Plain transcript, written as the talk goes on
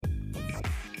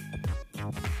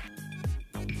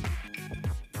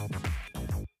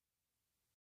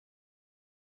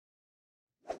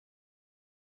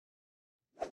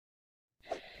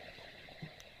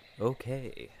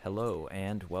Okay, hello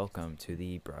and welcome to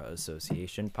the Bra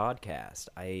Association podcast.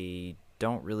 I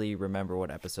don't really remember what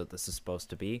episode this is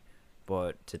supposed to be,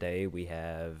 but today we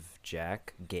have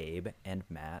Jack, Gabe, and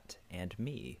Matt, and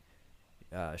me.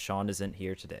 Sean isn't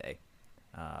here today,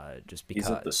 just because.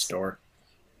 He's at the store.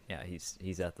 Yeah,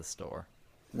 he's at the store.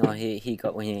 No, he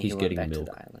got when he He's went getting back milk.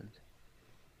 to the island.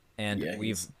 And Yeah,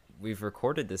 we've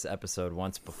recorded this episode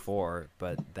once before,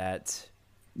 but that.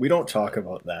 We don't talk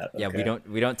about that. Yeah, okay?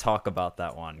 we don't talk about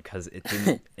that one because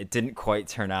it didn't quite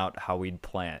turn out how we'd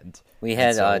planned. We And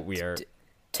had so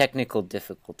technical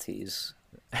difficulties.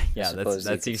 yeah, suppose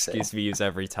that's you the could say. excuse we use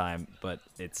every time, but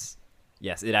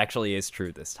yes, it actually is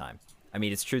true this time. I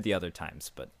mean, it's true the other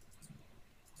times, but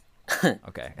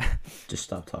okay, Just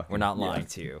stop talking. we're not lying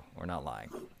to you. We're not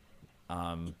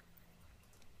lying.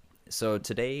 So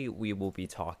today we will be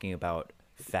talking about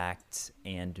facts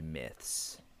and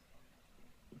myths.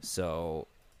 So,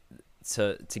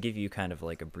 to give you kind of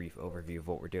like a brief overview of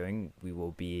what we're doing,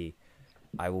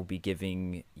 I will be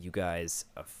giving you guys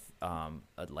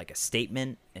like a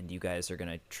statement, and you guys are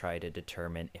gonna try to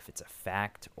determine if it's a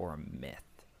fact or a myth.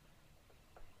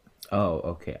 Oh,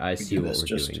 okay. I We see do what this we're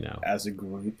just doing now. as a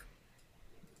group.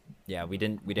 Yeah, we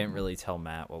didn't really tell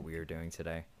Matt what we were doing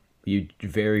today. You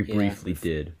very Yeah. briefly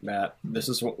did. Matt, this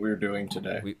is what we're doing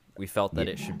today. We felt that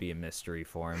it should be a mystery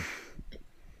for him.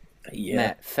 Yeah.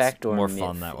 Matt, fact or more myth?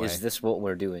 fun that way. Is this what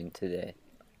we're doing today?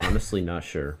 Honestly, not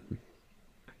sure.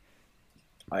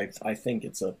 I think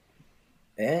it's a.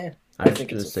 I I was think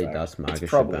gonna it's a say fact. das It's magische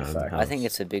probably a Baum fact. I think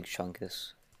it's a big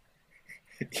chunkus.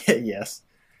 Yes.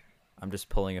 I'm just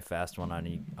pulling a fast one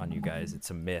on you guys.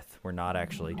 It's a myth. We're not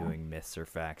actually doing myths or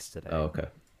facts today. Oh, okay.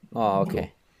 Oh,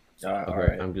 okay. All Okay,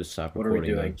 right. I'm just stop What are we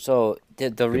recording. doing? then. So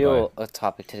the real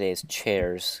topic today is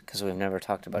chairs because we've never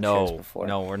talked about chairs No, before.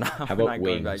 no, we're not. How We're about not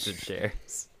going back wings? to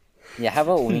chairs. Yeah, how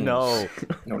about wings? No,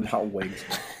 No, not wigs.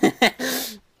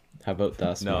 How about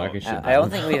das No. magische I don't Baum?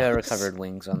 think we've ever covered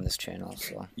wings on this channel.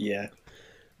 So Yeah.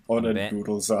 On a Man.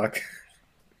 Dudelsack.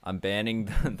 I'm banning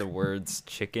the words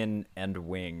chicken and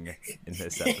wing in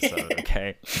this episode.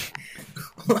 Okay.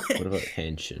 What about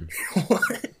Henshin?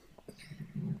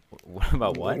 What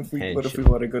about what? What if we Handshake.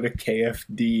 want to go to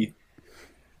KFD?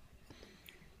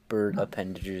 bird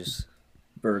appendages.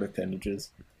 Bird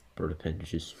appendages. Bird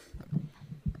appendages.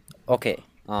 Okay.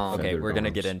 Okay, Feathered we're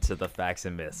gonna get arms. into the facts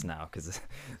and myths now because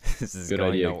this is Good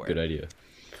going idea. nowhere. Good idea.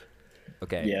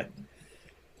 Okay. Yeah.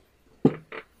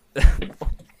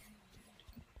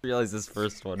 I realize this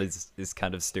first one is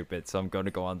kind of stupid, so I'm going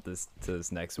to go on to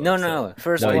this next one. No, So- no.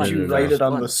 First No, Why one. would you no, write no. it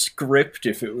on One. the script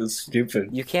if it was stupid?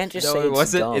 You can't just No, say it it's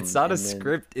wasn't. dumb It's not a and then-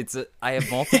 script. I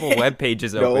have multiple web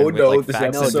pages No, open. no, with, like, this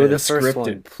facts No, and episode do the is first one.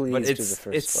 scripted. Please but do the it's first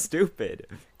one. stupid.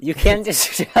 You can't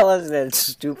just tell us that it's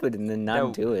stupid and then not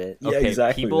No. do it. Yeah,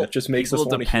 exactly. People, That just makes us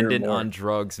people wanna hear dependent more. on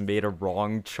drugs made a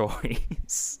wrong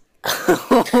choice.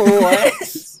 What?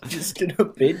 Just an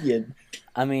opinion.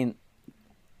 I mean,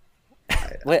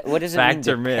 what does it Fact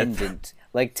mean? or myth? Dependent?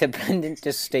 Like dependent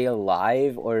to stay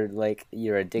alive, or like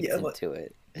you're addicted like- to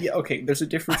it, Yeah, okay. There's a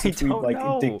difference I between don't like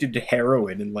know. addicted to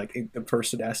heroin and like the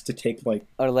person has to take like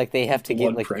or like they have to get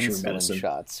Blood like pressure insulin medicine.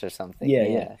 shots or something. Yeah,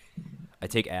 yeah. I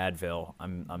take Advil.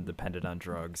 I'm dependent on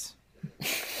drugs.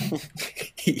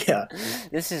 yeah,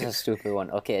 This is a stupid one.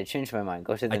 Okay, I changed my mind.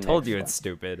 Go to the I told next you one. it's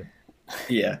stupid.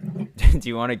 yeah. Do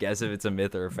you want to guess if it's a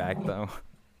myth or a fact, though?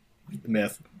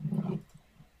 Myth.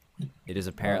 It is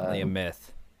apparently a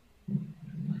myth.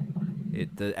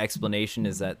 The explanation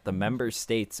is that the member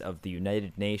states of the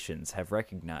United Nations have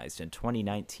recognized in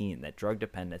 2019 that drug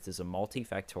dependence is a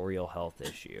multifactorial health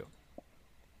issue.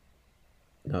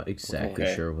 Not exactly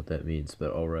Okay. sure what that means,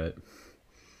 but all right.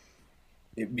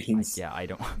 It means Yeah, I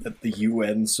don't. that the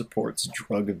UN supports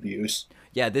drug abuse.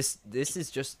 Yeah, this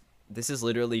is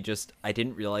literally just. I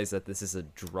didn't realize that this is a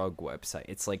drug website.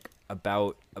 It's like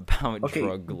about Okay,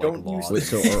 drug like don't use laws. Wait,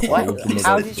 so are What? all of them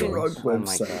How about did you? drugs? Drug Oh my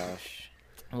website. gosh!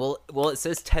 Well, it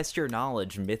says test your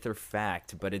knowledge, myth or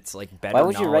fact, but it's like better Why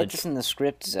would you write knowledge. this in the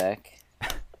script, Zach?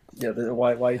 Yeah,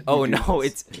 why? Oh you do no,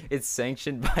 this? it's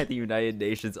sanctioned by the United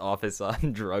Nations Office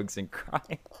on Drugs and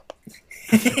Crime.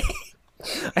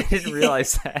 I didn't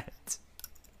realize that.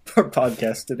 Our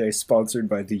podcast today sponsored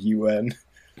by the UN.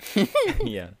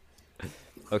 Yeah.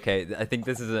 Okay, I think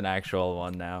this is an actual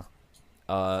one now.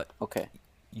 Okay.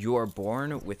 You are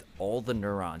born with all the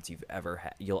neurons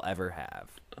you'll ever have.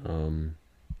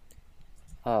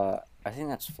 I think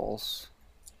that's false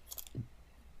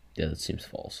Yeah, that seems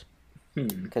false.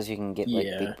 because you can get like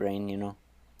Yeah. big brain, you know.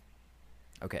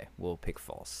 Okay, we'll pick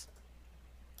false.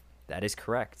 That is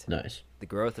correct. Nice. The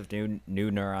growth of new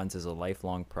neurons is a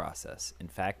lifelong process. In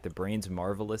fact, the brain's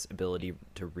marvelous ability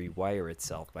to rewire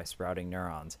itself by sprouting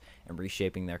neurons and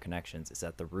reshaping their connections is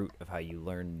at the root of how you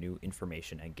learn new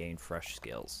information and gain fresh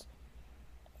skills.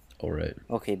 All right.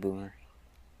 Okay, Boomer.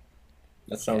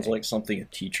 That sounds Okay. like something a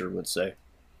teacher would say,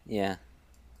 Yeah.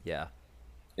 Yeah.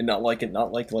 and not like a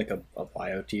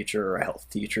bio teacher or a health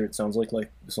teacher. It sounds like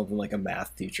something like a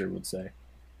math teacher would say.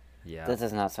 Yeah. That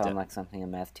does not sound De- like something a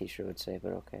math teacher would say,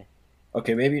 but okay.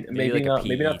 Okay, maybe like a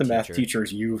maybe not PE the math teacher.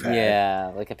 teachers you've had.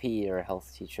 Yeah, like a PE or a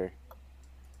health teacher.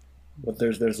 But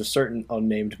there's a certain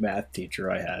unnamed math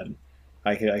teacher I had.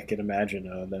 I could imagine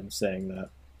them saying that.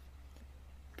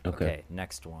 Okay,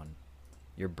 next one.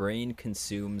 Your brain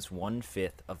consumes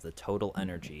 1/5 of the total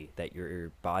energy that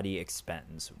your body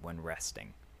expends when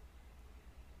resting.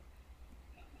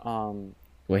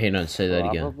 Wait, hang on. Say that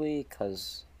again. Probably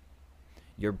because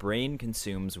Your brain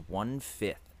consumes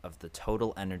 1/5 of the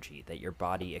total energy that your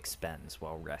body expends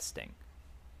while resting.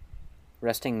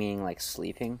 resting meaning like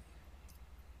sleeping.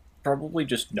 Probably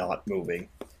just not moving.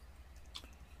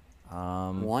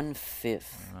 1/5.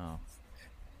 Oh,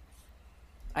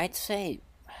 I'd say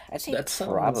That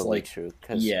sounds probably like- true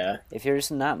because Yeah. if you're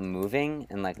just not moving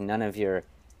and like none of your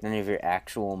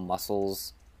actual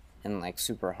muscles and like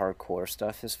super hardcore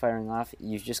stuff is firing off,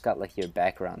 you've just got like your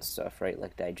background stuff, right?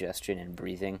 Like digestion and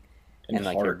breathing, and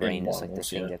like your heart and brain is like the lungs,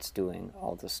 thing yeah. that's doing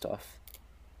all the stuff.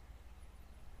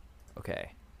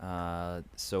 okay.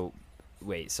 So,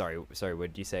 wait, sorry. What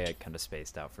did you say? I kind of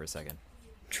spaced out for a second.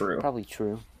 True. Probably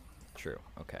true. True.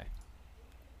 Okay.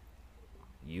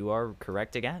 You are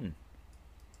correct again.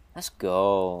 Let's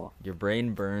go. Your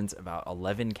brain burns about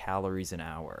 11 calories an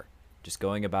hour, just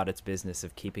going about its business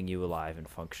of keeping you alive and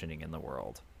functioning in the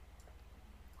world.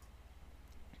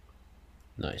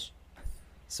 Nice.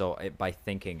 So by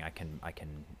thinking, I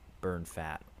can burn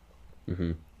fat.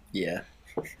 Mm-hmm. Yeah.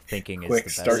 Thinking Quick,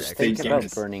 is the start best Think thinking. about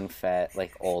exercise. burning fat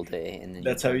like all day, and then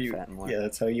That's you how burn you. fat more. Yeah,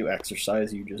 that's how you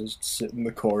exercise. You just sit in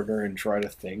the corner and try to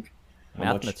think. How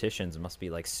much? Mathematicians must be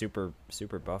like super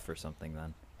buff or something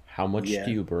then. How much Yeah.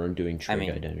 do you burn doing trig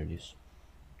mean- identities?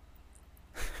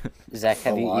 Zach,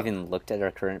 have A you lot. even looked at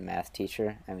our current math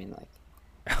teacher? I mean, like,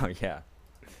 Oh yeah.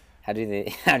 how do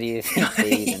you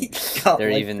think Not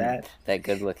they're like even that. that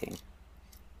good looking?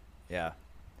 Yeah,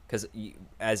 because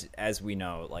as we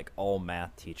know, like all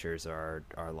math teachers are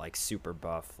like super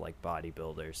buff, like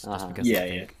bodybuilders, just because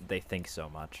Yeah, they think so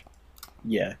much.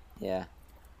 Yeah, Yeah.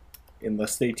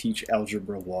 unless they teach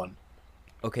algebra 1.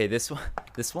 Okay, this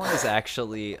one is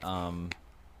actually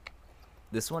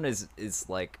this one is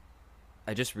like,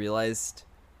 I just realized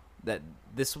that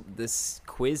this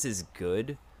quiz is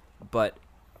good, but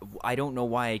I don't know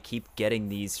why I keep getting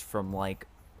these from like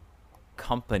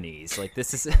companies. Like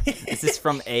this is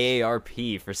from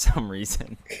AARP for some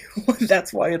reason.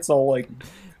 That's why it's all like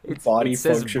body It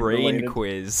says function brain related.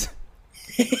 quiz.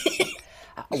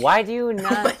 Why do you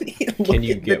not? Can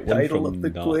you Look at get the one title from of the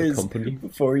not quiz company?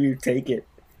 before you take it?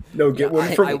 No, get Yeah, one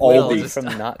I from will, Aldi. just- from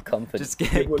not company. Just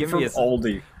Get one give from me a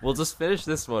Aldi. We'll just finish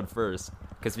this one first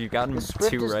because we've gotten the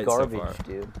script two is right garbage, so far.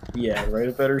 dude. Yeah, write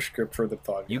a better script for the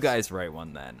podcast. You guys write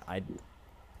one then.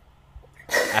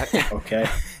 Okay.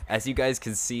 As you guys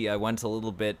can see, I went a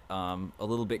little bit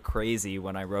crazy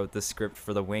when I wrote the script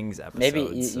for the Wings episode. Maybe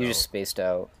you so- just spaced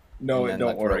out. No, And then, don't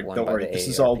like, worry. wrote one Don't by worry. the This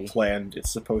is all AARP. planned.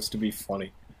 It's supposed to be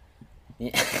funny.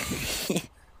 Yeah.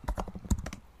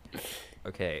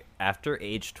 Okay, after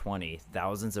age 20,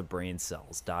 thousands of brain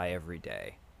cells die every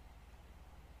day.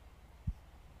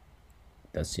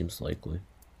 That seems likely.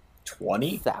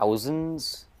 20?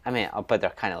 Thousands. I mean, but they're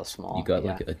kind of small. You got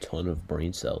yeah. like a ton of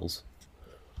brain cells.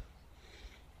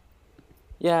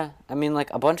 Yeah, I mean,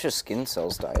 like a bunch of skin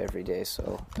cells die every day,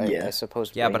 so Yeah. I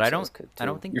suppose. Yeah, brain but I cells don't could I too.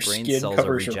 don't think Your brain skin cells are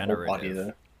covers your whole body, regenerative.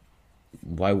 though.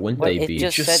 Why wouldn't But they it be?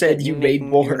 just, Just said, said that you make made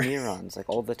more more. neurons like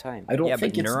all the time. I don't Yeah,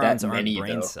 think but it's neurons that aren't many,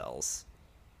 brain though. cells.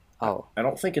 Oh, I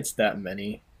don't think it's that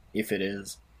many, if it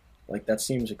is. Like, that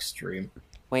seems extreme.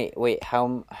 wait.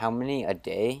 How many a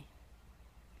day?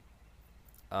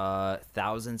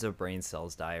 Thousands of brain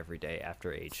cells die every day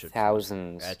after age of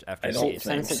Thousands. After I the don't age of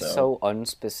think Since 20. it's so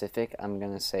unspecific, I'm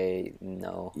gonna say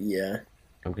no. Yeah.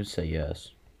 I'm gonna say yes.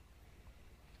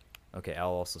 Okay, I'll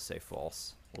also say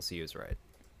false. We'll see who's right.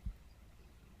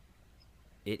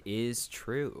 It is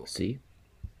true. See?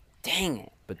 Dang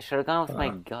it! But- I should have gone with my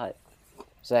gut.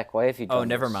 Zach, why have you done Oh,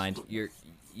 never this? mind.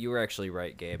 You were actually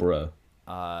right, Gabe. Bruh.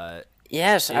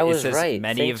 Yes, I It was says right.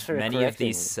 Many Thanks for of correcting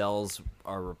these me. cells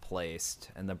are replaced,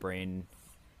 and the brain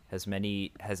has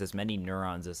as many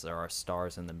neurons as there are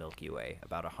stars in the Milky Way,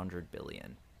 about 100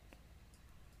 billion.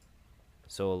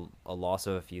 So a loss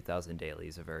of a few thousand daily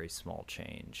is a very small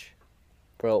change.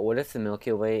 Bro, what if the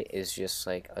Milky Way is just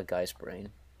like a guy's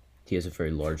brain? He has a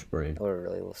very large brain. Or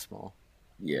really small.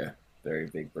 Yeah, very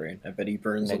big brain. I bet he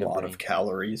burns Mega a lot brain. of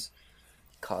calories.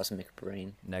 Cosmic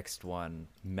brain. Next one,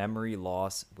 memory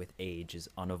loss with age is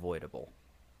unavoidable.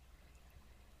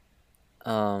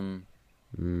 No,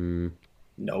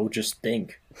 just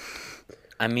think.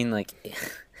 I mean, like,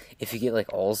 if you get like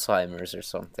Alzheimer's or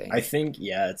something. I think,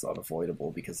 yeah, it's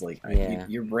unavoidable because, like, Yeah.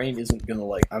 your brain isn't gonna,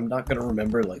 like, I'm not gonna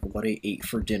remember, like, what I ate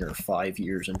for dinner 5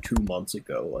 years and 2 months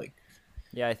ago. Like,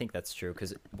 Yeah, I think that's true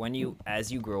because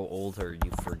as you grow older,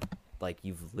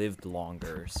 you've lived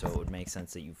longer, so it would make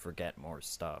sense that you forget more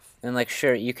stuff. And like,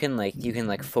 sure, you can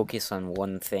like focus on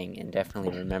one thing and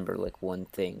definitely remember like one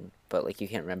thing, but like you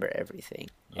can't remember everything.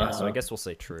 Yeah, so I Uh-huh. guess we'll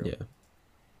say true. Yeah.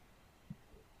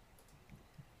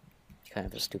 Kind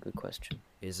of a stupid question.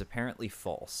 Is apparently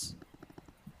false.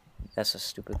 That's a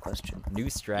stupid question. New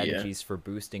strategies for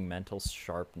boosting mental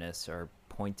sharpness are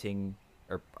putting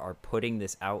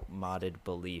this outmoded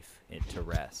belief into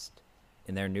rest.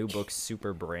 In their new book,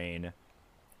 Super Brain,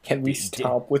 can we D- d-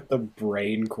 stop with the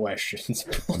brain questions,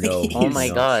 please? No. Oh my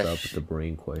not gosh. Stop with the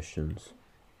brain questions.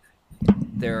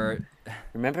 there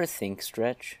Remember Think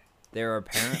Stretch? are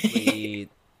apparently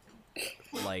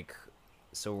like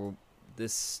so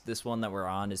this one that we're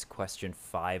on is question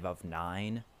 5 of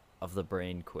 9 of the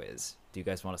brain quiz. Do you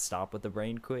guys want to stop with the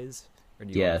brain quiz, or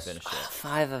do you Yes. want to finish it?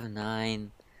 5 of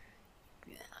 9.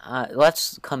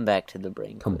 Let's come back to the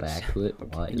brain Come quiz. back to it.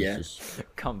 Why? It's Yeah.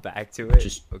 Come back to it.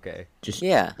 Just- Okay. Just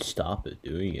Yeah. stop it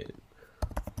doing it.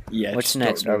 Yeah. What's just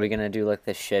next? don't Are do we it. gonna do like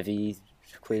the Chevy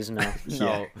quiz now?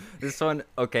 No, this one.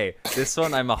 Okay, this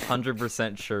one I'm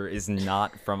 100% sure is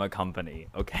not from a company.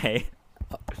 Okay.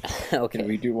 Okay. Can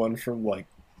we do one from, like,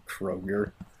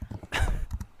 Kroger?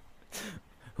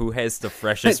 Who has the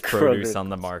freshest Kroger. produce on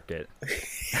the market?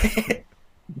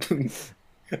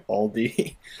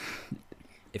 Aldi.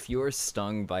 If you are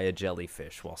stung by a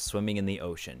jellyfish while swimming in the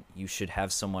ocean, you should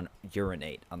have someone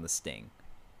urinate on the sting.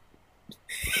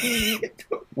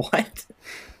 What?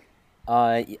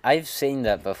 I've seen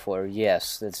that before.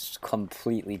 Yes, that's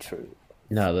completely true.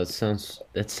 No, that sounds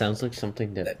like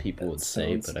something that people that would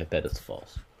say, sounds- but I bet it's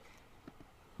false.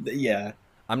 Yeah.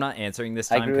 I'm not answering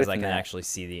this I time agree because with I can Matt. actually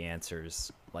see the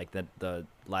answers. Like the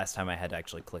last time I had to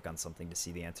actually click on something to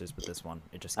see the answers, but this one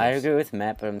it just. I gives- agree with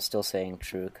Matt, but I'm still saying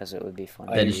true because it would be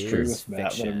funny. I That is agree true. with Matt, but I'm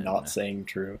Fiction. not saying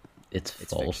true. It's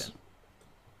It's false. fiction.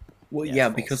 Well, Yeah, yeah,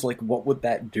 it's because, false. like, what would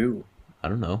that do? I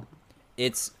don't know.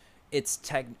 It's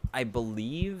I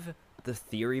believe the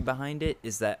theory behind it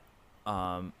is that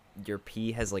your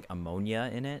pee has like ammonia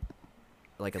in it,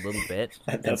 like a little bit.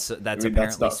 And That's, so that's I mean,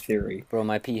 apparently that's not theory. Bro,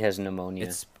 my pee has pneumonia.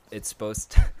 it's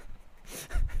supposed to.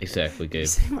 Exactly, You Gabe.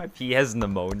 say my pee has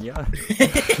pneumonia?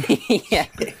 Yeah.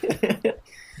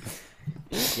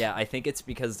 Yeah, I think it's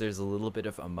because there's a little bit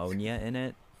of ammonia in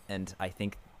it, and I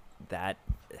think that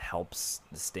helps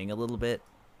the sting a little bit.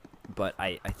 But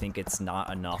I think it's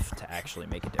not enough to actually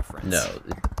make a difference. No,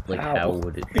 like How? how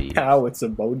would it be? How? It's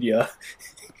ammonia.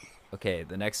 Okay,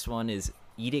 the next one is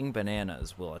eating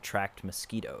bananas will attract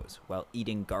mosquitoes, while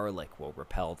eating garlic will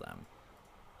repel them.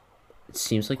 It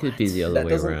seems like it'd be the That other way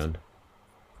doesn't- around.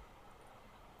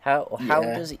 How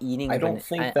Yeah. does eating? I don't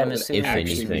think that I'm would assuming actually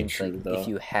it just be means true, like though. if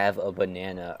you have a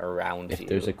banana around If you.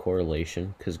 there's a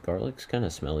correlation, because garlic's kind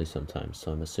of smelly sometimes,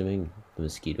 so I'm assuming the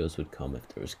mosquitoes would come if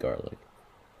there was garlic,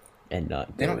 and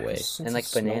not They go don't have away. a sense And like of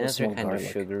smell to bananas are smell kind of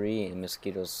garlic. sugary, and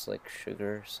mosquitoes like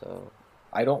sugar. So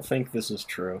I don't think this is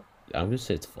true. I'm gonna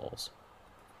say it's false.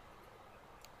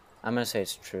 I'm gonna say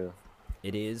it's true.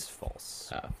 It is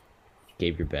false.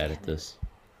 Gabe, you're bad at this.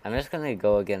 I'm just gonna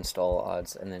go against all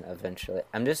odds, and then eventually,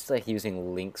 I'm just like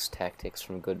using Link's tactics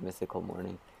from Good Mythical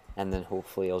Morning, and then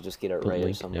hopefully I'll just get it But right or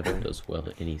Link something. never does well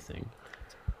at anything.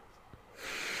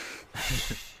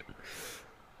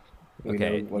 We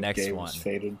Okay, know what next Gabe one. was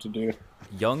fated to do.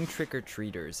 Young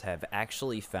trick-or-treaters have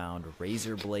actually found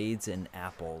razor blades in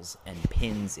apples and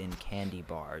pins in candy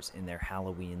bars in their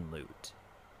Halloween loot.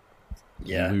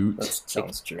 Yeah, Loot. that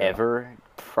sounds true. Ever?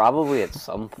 Probably at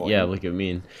some point. Yeah, look at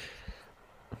me.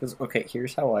 Because, okay,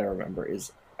 here's how I remember: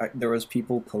 there was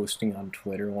people posting on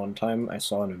Twitter one time. I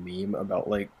saw in a meme about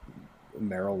like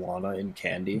marijuana in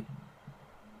candy.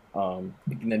 And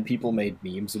then people made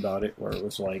memes about it where it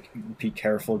was like, "Be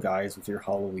careful, guys, with your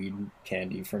Halloween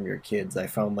candy from your kids." I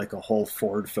found like a whole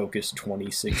Ford Focus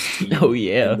 2016. Oh,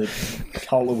 yeah. in the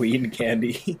Halloween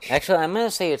candy. Actually, I'm gonna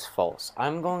say it's false.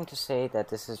 I'm going to say that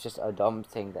this is just a dumb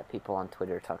thing that people on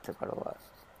Twitter talked about a lot.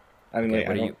 I mean, Okay, like,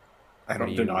 what do I you don't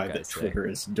do you deny that guys say? Twitter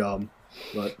is dumb.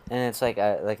 But And it's like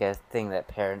a thing that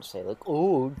parents say, like,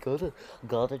 "Oh,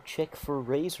 gotta check for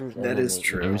razors." And That then is they,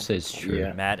 true. I would say it's true.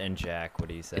 Yeah. Matt and Jack, what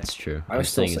do you say? It's true. I I'm would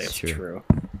still saying say it's it's true. true.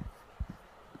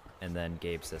 And then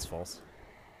Gabe says false.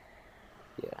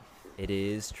 Yeah. It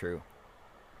is true.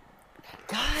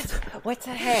 God, what the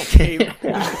heck?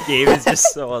 Gabe is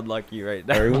just so unlucky right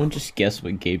now. Everyone just guess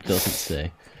what Gabe doesn't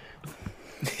say.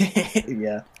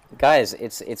 Yeah. Guys,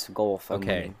 it's golf. I'm Okay.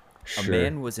 winning. A Sure.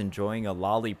 man was enjoying a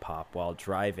lollipop while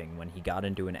driving when he got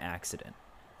into an accident.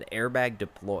 The airbag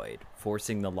deployed,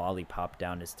 forcing the lollipop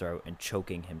down his throat and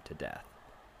choking him to death.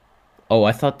 Oh,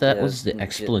 I thought that Yeah, was the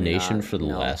explanation not- for the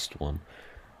no. last one.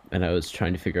 And I was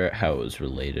trying to figure out how it was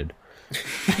related.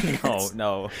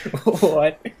 No.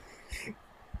 What?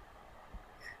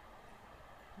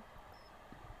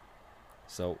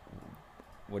 So,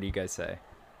 what do you guys say?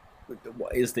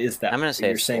 What is that? I'm gonna say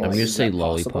you're it's saying false. I'm like, gonna is say that possible?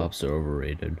 lollipops are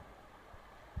overrated.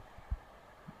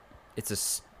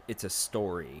 It's a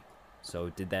story. So,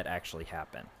 did that actually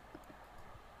happen?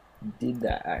 Did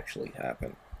that actually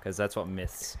happen? Because that's what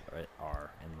myths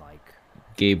are, and like.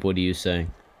 Gabe, what do you say?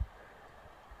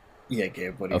 Yeah,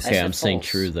 Gabe. What do you Okay, I say? said I'm saying false.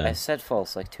 true then. I said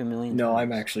false like 2 million No, times.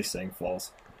 I'm actually saying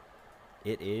false.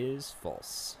 It is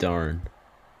false. Darn.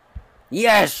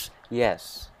 Yes!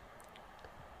 Yes.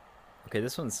 Okay,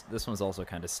 this one's also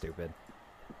kind of stupid.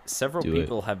 Several Do it.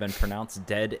 people have been pronounced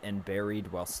dead and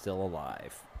buried while still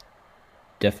alive.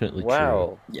 Definitely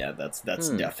Wow. Yeah, that's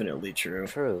definitely true.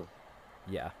 True.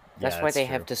 Yeah. That's yeah, why it's they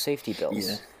true. have the safety belts.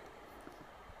 Yeah.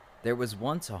 There was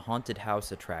once a haunted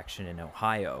house attraction in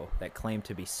Ohio that claimed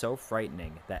to be so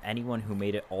frightening that anyone who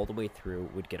made it all the way through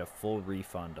would get a full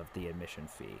refund of the admission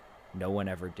fee. No one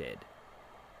ever did.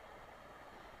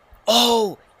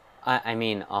 Oh! I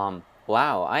mean,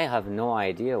 wow, I have no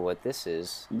idea what this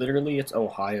is. Literally, it's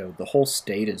Ohio. The whole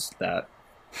state is that.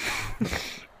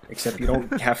 Except you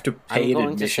don't have to pay I'm an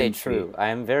going to say admission true. fee. I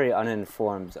am very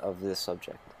uninformed of this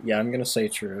subject. Yeah, I'm gonna say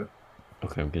true.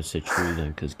 Okay, I'm gonna say true then,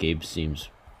 because Gabe seems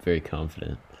very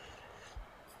confident.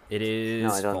 It is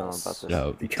No, I don't false. know about this.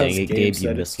 No, Because dang it, Gabe Gabe, you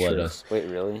said it's misled true. us. Wait,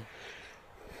 really?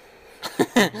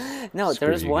 No, Screw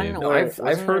there's you, one. Gabe. No, where- I've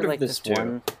wasn't heard there, of like, this too.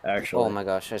 one. Actually. Oh my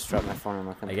gosh, I just dropped my phone on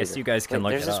my computer. I guess you guys can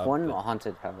look There's it this up. one but-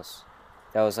 haunted house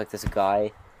that was like this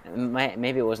guy.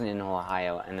 Maybe it wasn't in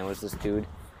Ohio, and there was this dude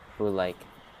who like,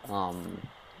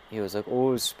 he was like,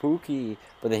 "Oh, it's spooky,"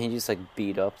 but then he just like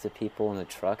beat up the people in the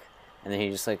truck, and then he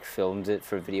just like filmed it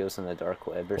for videos on the dark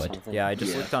web or What? something. Yeah, I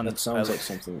just Yeah, looked on. that sounds I, like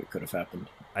something that could have happened.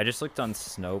 I just looked on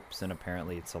Snopes, and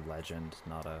apparently it's a legend,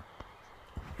 not a.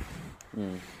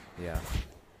 Hmm. Yeah.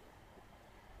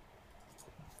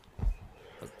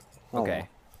 Oh, Okay.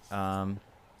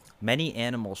 Many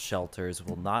animal shelters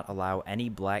will not allow any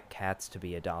black cats to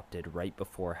be adopted right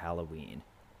before Halloween.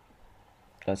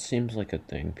 That seems like a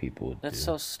thing people would That's do.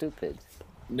 so stupid.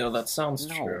 No, that sounds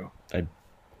No. true.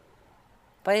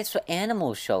 But it's for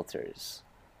animal shelters.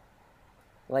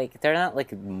 Like they're not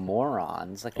like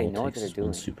morons. Like they All know it what takes they're is one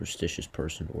doing. superstitious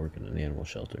person working in the animal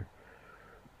shelter.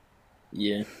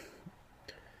 Yeah.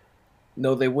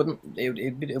 No, they wouldn't.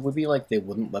 It would be like they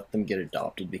wouldn't let them get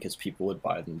adopted because people would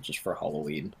buy them just for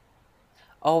Halloween.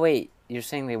 Oh wait, you're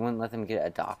saying they wouldn't let them get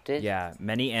adopted? Yeah,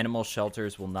 many animal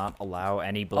shelters will not allow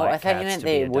any I black thought you cats meant to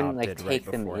they be wouldn't, like, adopted take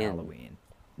right them before in. Halloween.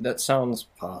 That sounds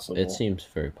possible. It seems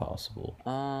very possible.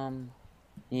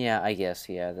 Yeah, I guess.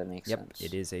 Yeah, that makes Yep, sense.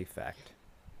 it is a fact.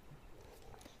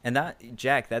 And that,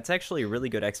 Jack, that's actually a really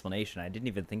good explanation. I didn't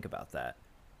even think about that.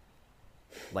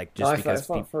 Like, No, just I because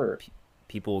thought for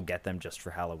people will get them just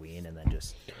for Halloween and then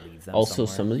just leave them Also,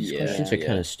 somewhere. some of these Yeah, questions are yeah.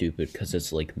 kind of stupid because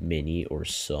it's like many or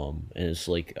some, and it's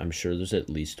like I'm sure there's at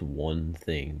least one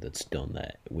thing that's done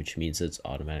that, which means it's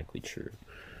automatically true.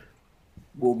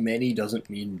 well, many doesn't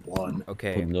mean one.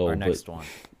 Okay, Well, no, our but- next one.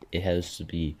 It has to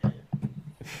be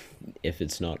if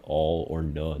it's not all or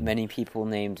none. Many people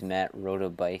named Matt rode a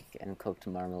bike and cooked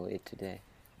marmalade today.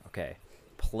 Okay.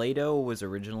 Play-Doh was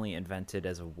originally invented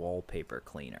as a wallpaper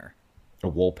cleaner. A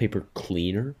wallpaper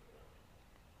cleaner?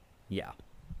 Yeah.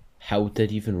 How would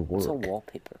that even work? What's a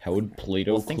wallpaper? How would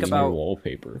Play-Doh Well, think clean your about-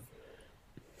 wallpaper?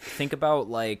 Think about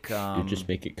like You just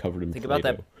make it covered in think Play-Doh.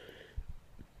 about that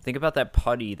think about that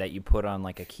putty that you put on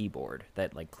like a keyboard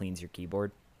that like cleans your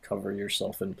keyboard. Cover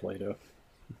yourself in Play-Doh.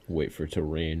 Wait for it to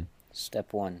rain.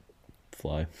 Step 1.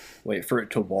 Fly. Wait for it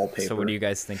to wallpaper. So what do you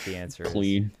guys think the answer is?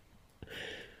 Clean.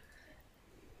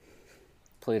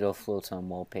 Play-Doh floats on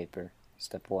wallpaper.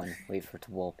 Step 1. Wait for it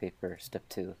to wallpaper. Step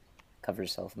 2. Cover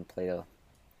yourself in Play-Doh.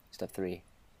 Step 3.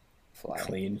 Fly.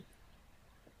 Clean.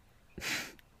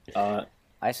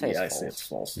 I say Yeah, I it's say false. it's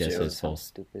false Yes, too. it's Sounds false.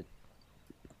 stupid.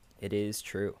 It is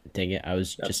true. Dang it, I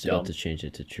was That's just about dumb. to change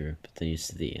it to true, but then you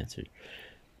said the answer.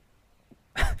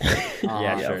 Yeah,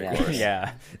 Yeah, sure. of course.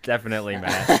 Yeah, definitely,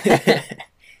 Matt.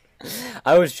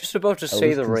 I was just about to I say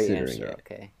was the right considering answer. it.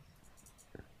 Okay.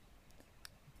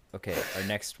 Okay, our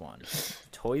next one.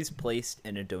 Toys placed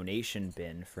in a donation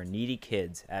bin for needy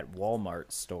kids at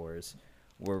Walmart stores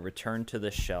were returned to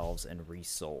the shelves and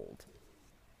resold.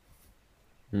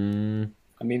 Hmm.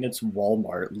 I mean, it's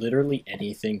Walmart. Literally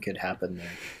anything could happen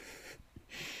there.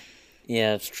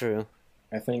 Yeah, it's true.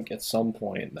 I think at some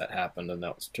point that happened, and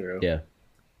that was true. Yeah.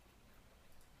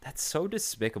 That's so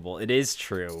despicable. It is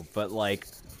true, but like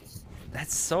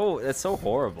that's so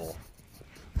horrible.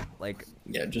 Like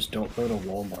Yeah, just don't go to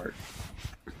Walmart.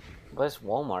 What's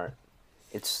Walmart?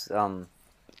 It's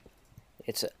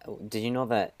Did you know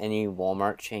that any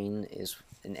Walmart chain is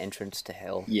an entrance to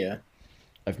hell? Yeah.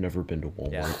 I've never been to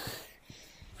Walmart. yeah.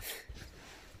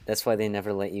 That's why they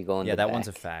never let you go in Yeah, the that back. one's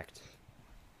a fact.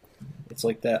 It's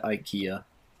like that IKEA.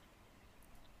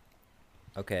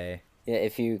 Okay. Yeah,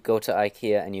 if you go to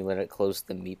IKEA and you let it close,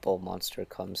 the meatball monster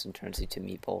comes and turns you to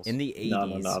meatballs. In the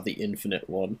 80s. No, the infinite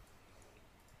one.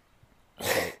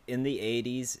 Okay, in the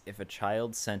 80s, if a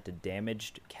child sent a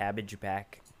damaged Cabbage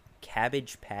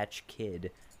Patch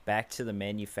Kid back to the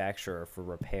manufacturer for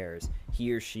repairs,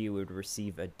 he or she would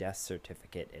receive a death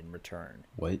certificate in return.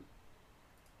 What?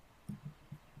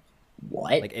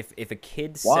 What? Like if a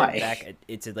kid Why? sent back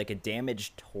it's like a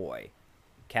damaged toy.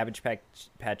 Cabbage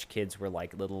Patch Kids were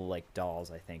like little like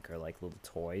dolls, I think, or like little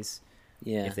toys.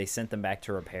 Yeah. If they sent them back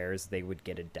to repairs, they would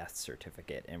get a death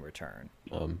certificate in return.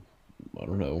 I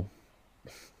don't know.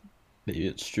 Maybe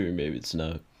it's true, maybe it's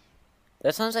not.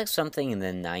 That sounds like something in the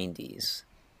 90s.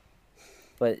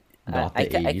 But Not I the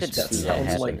could 80s, see That that sounds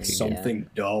happening. like yeah. something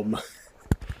dumb.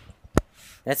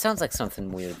 That sounds like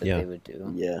something weird that Yeah. they would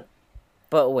do. Yeah.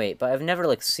 But wait, but I've never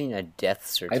like seen a death I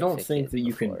certificate. don't think that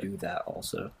you before. can do that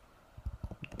also.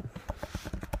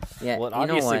 Yeah, Well, it you know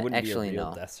obviously what? wouldn't Actually, be a real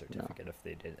no. death No. certificate if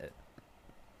they did it.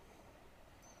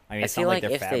 I mean, I it's feel not like like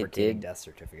they're if they fabricating did- death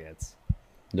certificate.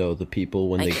 No, the people,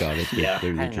 when I they ca- got it, they Yeah. I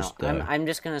literally don't know. just I'm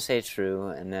just gonna say true,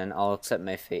 and then I'll accept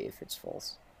my fate if it's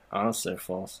false. I'll say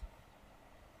false.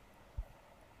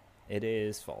 It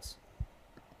is false.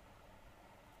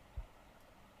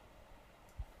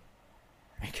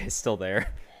 Are you guys still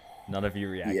there? None of you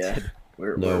reacted. Yeah.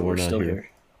 No, we're not still here. here.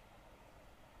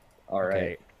 All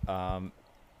right. Okay.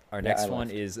 Our Yeah, next I one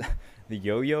left. is the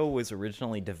yo-yo was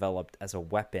originally developed as a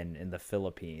weapon in the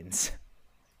Philippines.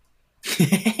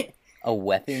 A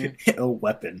weapon? A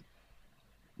weapon.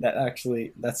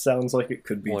 That sounds like it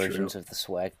could be Origins true. of the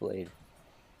swag blade.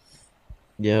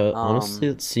 Yeah, honestly,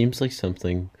 Um, it seems like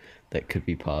something that could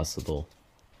be possible.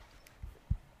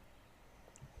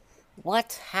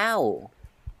 What? How?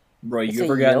 Bro, It's you a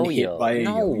ever gotten yo-yo. hit by a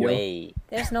No yo-yo? way.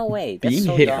 There's no way. That's Being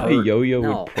so hit dumb. by a yo-yo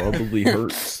No. would probably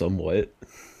hurt somewhat.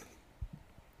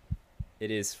 It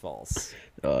is false.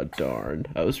 Oh, darn.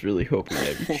 I was really hoping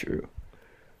that'd be true.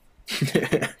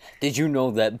 Did you know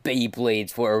that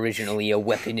Beyblades were originally a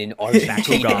weapon in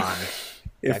Argentina? Bakugan.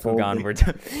 If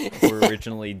Bakugan only. were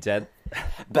originally dead.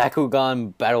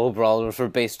 Bakugan battle brawlers were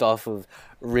based off of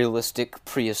realistic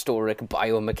prehistoric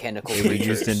biomechanical They were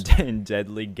used creatures. in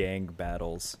deadly gang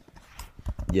battles.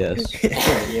 Yes.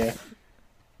 Yeah.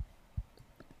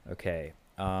 Okay.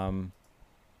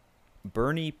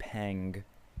 Bernie Peng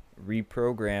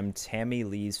reprogrammed Tammy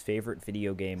Lee's favorite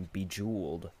video game,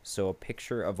 Bejeweled, so a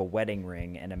picture of a wedding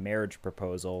ring and a marriage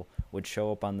proposal would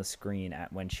show up on the screen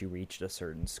when she reached a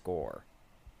certain score.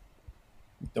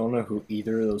 Don't know who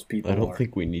either of those people I don't are.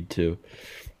 think we need to.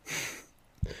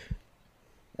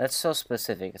 That's so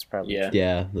specific. It's probably Yeah. true.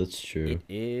 Yeah, that's true.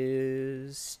 It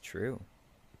is true.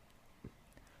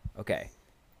 Okay.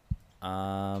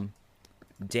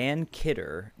 Dan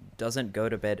Kidder doesn't go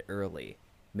to bed early.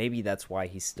 Maybe that's why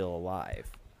he's still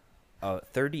alive. A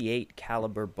 .38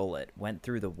 caliber bullet went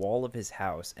through the wall of his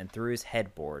house and through his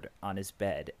headboard on his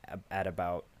bed at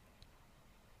about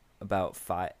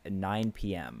 9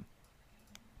 p.m.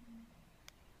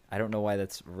 I don't know why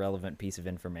that's a relevant piece of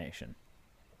information.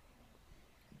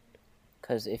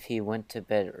 Because if he went to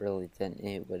bed early, then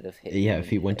it would have hit. Yeah, him if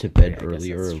he in went the to head. bed Yeah, I guess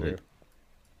that's early. true.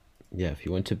 Yeah, if he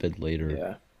went to bed later,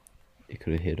 Yeah. it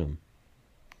could have hit him.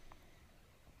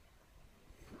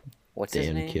 What's his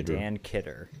Dan name? Kidder. Dan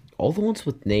Kidder. All the ones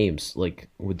with names, like,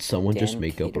 would someone just Dan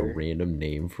make up a Kidder. random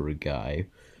name for a guy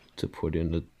to put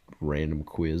in a random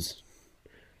quiz?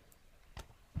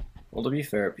 Well, to be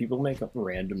fair, people make up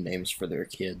random names for their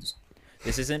kids.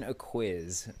 This isn't a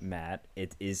quiz, Matt.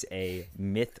 It is a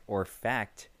myth or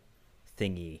fact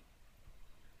thingy.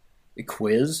 A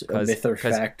quiz? A myth or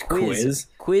fact quiz?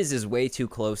 Quiz is way too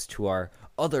close to our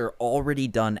other already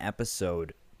done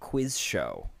episode, Quiz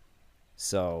Show.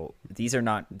 So these are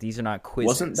not quizzes.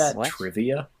 Wasn't that What?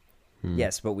 trivia?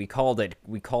 Yes, but we called it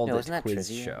No, wasn't that quiz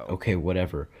trivia? show. Okay,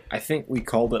 whatever. I think we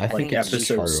called it I like think it's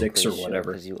episode true. 6 or Quiz show,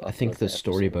 whatever. 'cause you I think upload the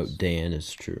story episodes. about Dan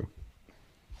is true.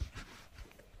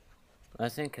 I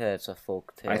think it's a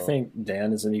folk tale. I think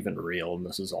Dan isn't even real and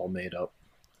this is all made up.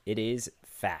 It is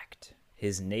fact.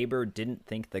 His neighbor didn't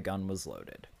think the gun was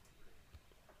loaded.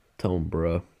 Tell him,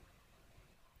 bro.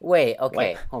 Wait,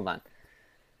 okay, What? hold on.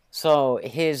 So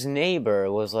his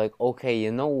neighbor was like, okay, you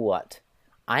know what?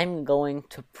 I'm going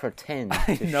to pretend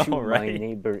to know, shoot my right?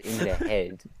 neighbor in the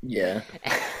head. Yeah.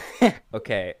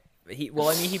 Okay. He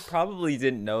probably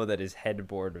didn't know that his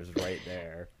headboard was right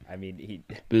there. I mean, he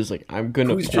But it's like, I'm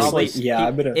gonna Who's just just probably like, yeah,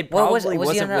 I'm gonna... It What was probably was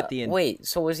he wasn't in with a, the wait?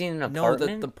 So was he in an No,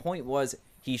 apartment? the point was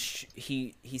he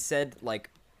said like,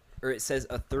 or it says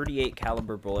a 38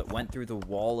 caliber bullet went through the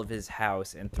wall of his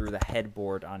house and through the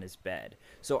headboard on his bed.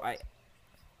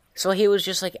 So he was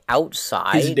just like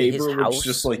outside His neighbor house, was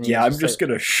just like, and he yeah, was I'm just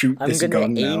gonna shoot I'm this gonna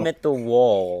gun aim now. at the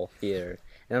wall here,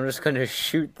 and I'm just gonna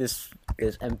shoot this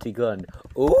empty gun.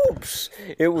 Oops!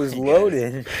 It was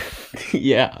loaded.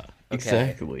 yeah,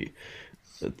 exactly.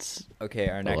 That's Okay,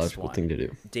 our a next logical one. thing to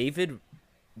do.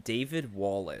 David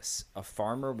Wallace, a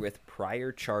farmer with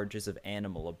prior charges of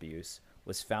animal abuse,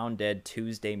 was found dead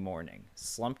Tuesday morning,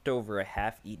 slumped over a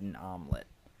half-eaten omelet.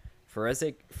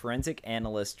 Forensic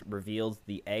analyst revealed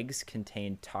the eggs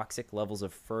contained toxic levels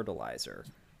of fertilizer,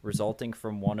 resulting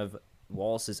from one of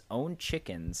Wallace's own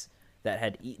chickens that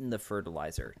had eaten the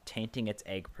fertilizer, tainting its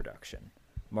egg production.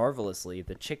 Marvelously,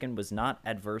 the chicken was not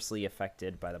adversely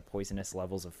affected by the poisonous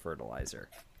levels of fertilizer.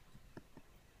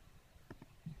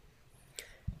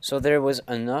 So there was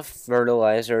enough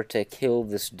fertilizer to kill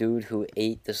this dude who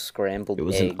ate the scrambled It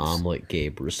was eggs, an omelet,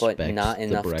 Gabe. Respect but not the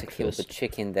enough to breakfast. kill the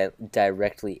chicken that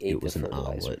directly ate It was the an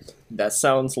fertilizer. omelet. That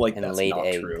sounds like And that's laid not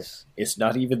eggs. true. It's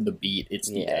not even the beat, it's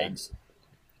the Yeah. eggs.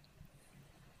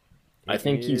 I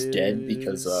think he's dead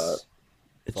because,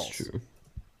 It's False. true.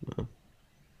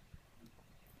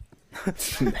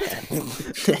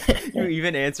 You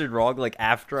even answered wrong like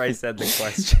after I said the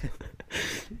question.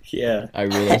 yeah. I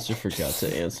realized I forgot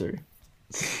to answer.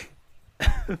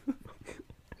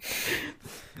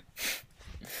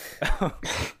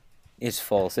 It's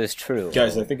false. It's true.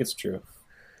 Guys, I think it's true.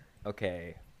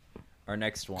 Okay, our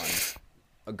next one.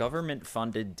 A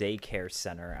government-funded daycare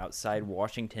center outside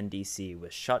Washington, D.C.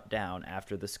 was shut down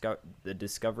after the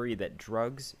discovery that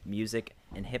drugs, music,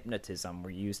 and hypnotism were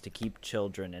used to keep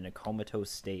children in a comatose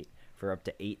state for up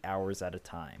to 8 hours at a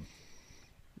time.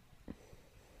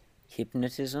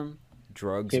 Hypnotism?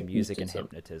 Drugs, music, and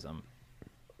hypnotism.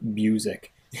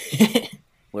 Music.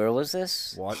 Where was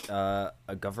this? What? A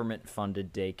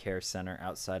government-funded daycare center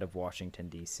outside of Washington,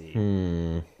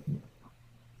 D.C.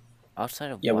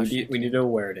 Outside of Yeah, Washington? we need to know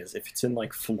where it is. If it's in,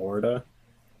 like, Florida...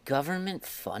 Government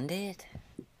funded?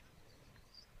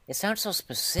 It sounds so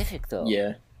specific, though.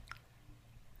 Yeah.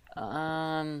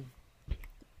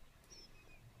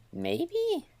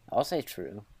 Maybe? I'll say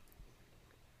true.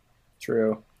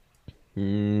 True. I'm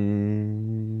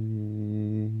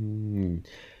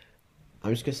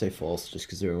just gonna say false, just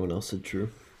because everyone else said true.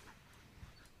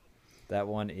 That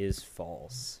one is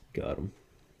false. Got him.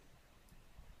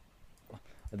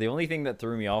 The only thing that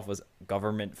threw me off was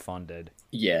government-funded.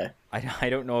 Yeah. I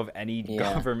don't know of any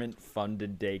Yeah.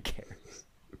 government-funded daycares.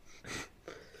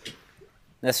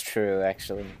 That's true,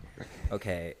 actually.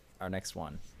 Okay, our next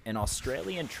one. An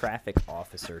Australian traffic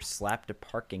officer slapped a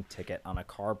parking ticket on a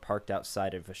car parked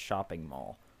outside of a shopping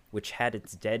mall, which had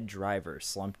its dead driver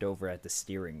slumped over at the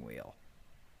steering wheel.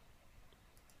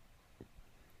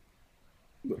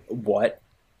 What?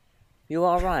 You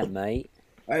alright, mate?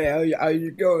 Hey, how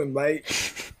you going,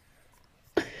 mate?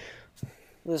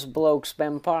 This bloke's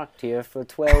been parked here for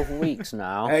 12 weeks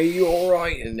now. Hey, you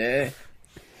alright in there?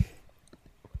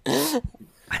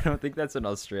 I don't think that's an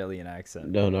Australian accent.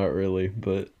 No, not really,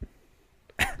 but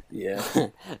Yeah.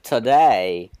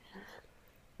 Today,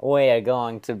 we are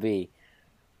going to be...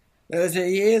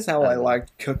 Here's how I like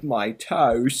to cook my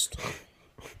toast.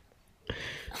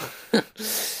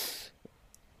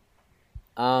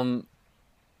 I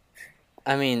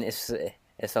mean, it's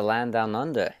a land down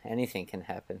under. Anything can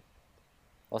happen.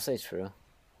 I'll say true.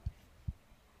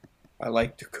 I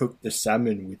like to cook the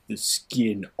salmon with the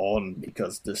skin on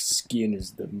because the skin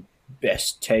is the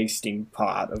best tasting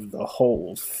part of the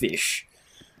whole fish.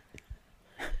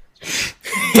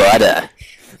 Butter.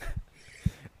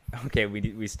 Okay,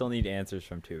 we still need answers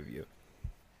from two of you.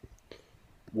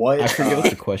 What? I forget what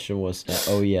the question was.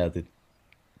 Oh yeah, the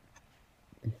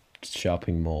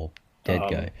shopping mall dead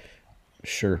guy.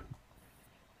 Sure,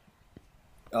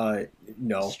 No.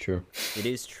 it's true. It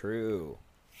is true.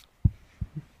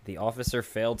 The officer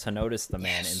failed to notice the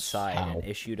man inside How? and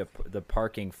issued the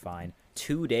parking fine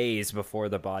 2 days before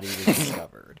the body was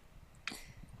discovered.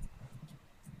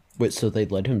 Wait, so they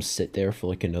let him sit there for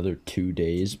like another 2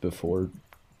 days before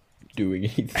doing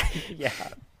anything Yeah.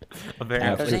 after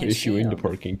That's issuing the insane.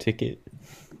 parking ticket?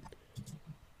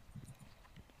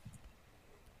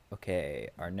 Okay,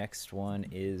 our next one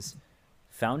is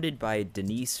founded by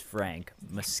Denise Frank.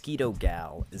 Mosquito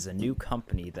Gal is a new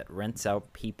company that rents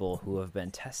out people who have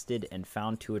been tested and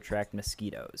found to attract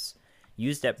mosquitoes.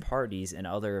 Used at parties and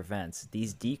other events,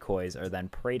 these decoys are then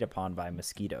preyed upon by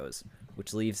mosquitoes,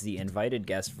 which leaves the invited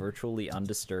guests virtually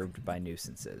undisturbed by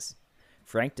nuisances.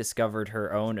 Frank discovered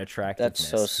her own attractiveness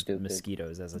so to stupid.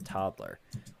 mosquitoes as a toddler,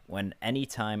 when any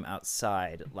time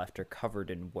outside left her covered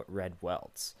in red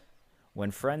welts.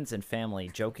 When friends and family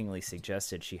jokingly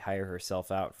suggested she hire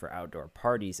herself out for outdoor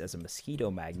parties as a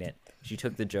mosquito magnet, she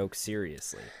took the joke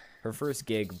seriously. Her first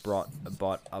gig brought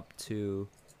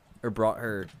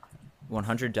her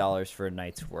 $100 for a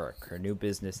night's work. Her new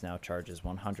business now charges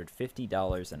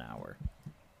 $150 an hour.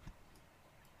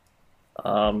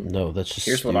 No, that's just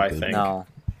Here's stupid. what I think. No,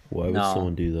 Why would No.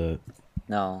 someone do that?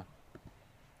 no.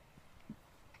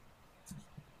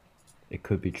 It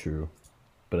could be true,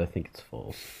 but I think it's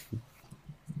false.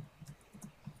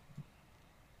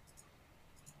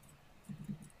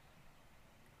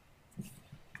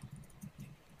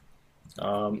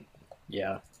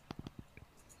 Yeah.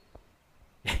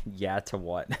 Yeah, to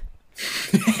what?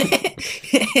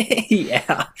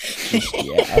 Yeah.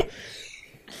 Yeah.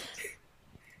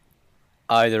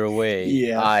 Either way,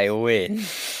 Yeah. I win.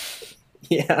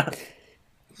 Yeah.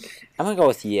 I'm gonna go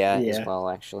with as Yeah. well,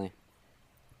 actually.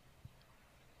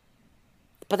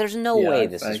 But there's no way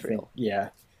this is think- real. Yeah.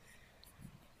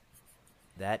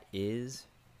 That is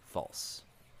false.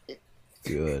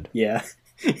 Good. Yeah.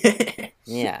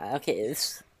 Yeah, okay,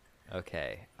 it's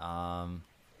Okay.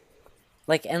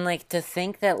 like, and like to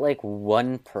think that like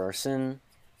one person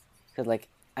could like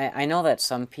I know that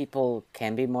some people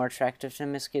can be more attractive to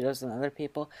mosquitoes than other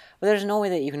people, but there's no way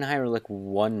that you can hire like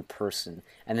one person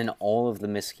and then all of the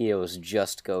mosquitoes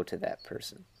just go to that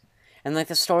person. And like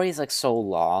the story is like so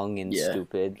long and Yeah.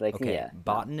 stupid. Like Okay, yeah.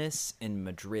 botanists in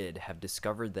Madrid have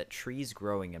discovered that trees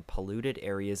growing in polluted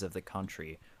areas of the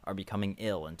country are becoming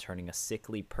ill and turning a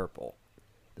sickly purple.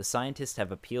 The scientists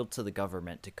have appealed to the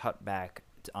government to cut back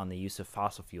on the use of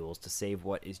fossil fuels to save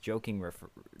what is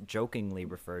jokingly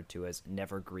referred to as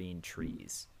never-green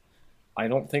trees. I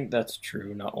don't think that's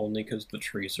true, not only because the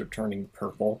trees are turning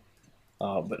purple,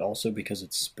 but also because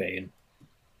it's Spain.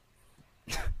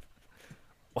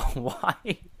 Why?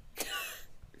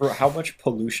 Bro, how much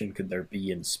pollution could there be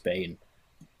in Spain?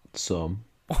 Some.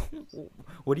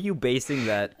 What are you basing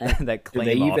that that Do claim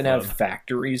they even off have of?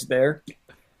 factories there?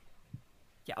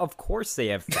 Yeah, of course they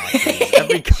have factories.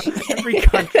 Every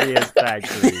country has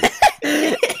factories.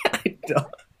 I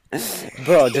don't.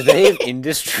 Bro, do they have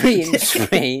industry in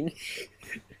Spain?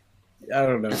 I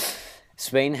don't know.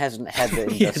 Spain hasn't had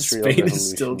the Yeah, industrial Spain revolution is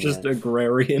still just yet.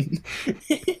 agrarian.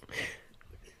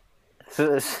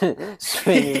 Spain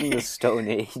is in the Stone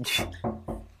Age.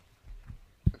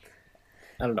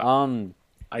 I don't know.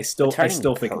 I still turning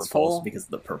think it's false purple? because of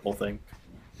the purple thing.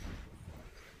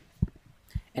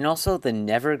 And also the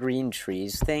never-green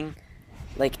trees thing,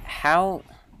 like how?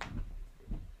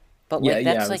 But like I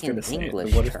that's was like an gonna say,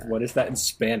 English term. what is that in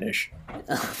Spanish?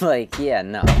 Like yeah,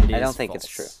 no, It I don't is think it's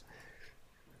true. false.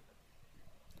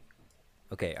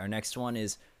 Okay, our next one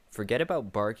is forget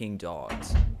about barking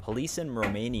dogs. Police in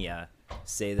Romania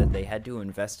say that they had to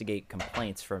investigate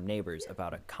complaints from neighbors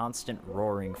about a constant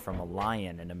roaring from a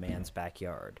lion in a man's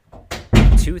backyard.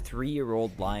 A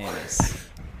 3-year-old lioness,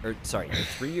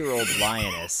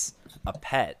 a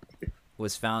pet,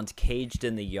 was found caged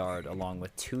in the yard along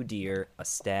with 2 deer, a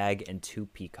stag, and 2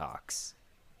 peacocks.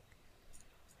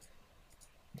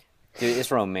 Dude,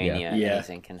 it's Romania. Yeah.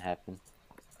 Anything can happen.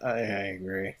 I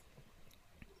agree.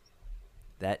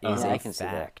 That is I a can see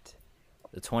that. fact.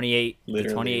 The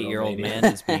 28-year-old Romania. man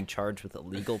is being charged with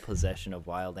illegal possession of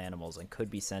wild animals and could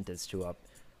be sentenced to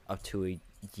up to a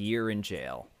year in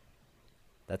jail.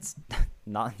 That's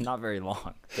not very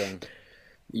long. Dang.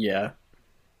 Yeah.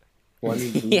 Well, I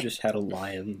mean, we Yeah. just had a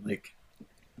lion. Like,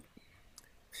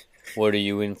 What are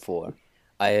you in for?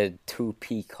 I had 2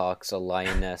 peacocks, a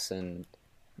lioness, and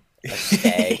a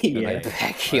stag in my Yeah. Our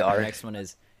backyard. next one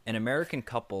is an American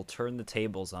couple turned the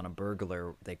tables on a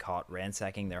burglar they caught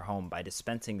ransacking their home by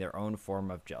dispensing their own form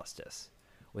of justice.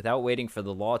 Without waiting for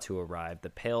the law to arrive, the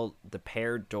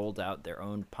pair doled out their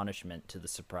own punishment to the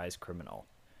surprised criminal.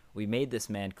 We made this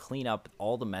man clean up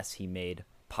all the mess he made,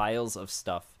 piles of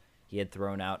stuff he had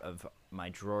thrown out of my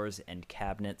drawers and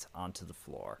cabinets onto the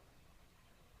floor.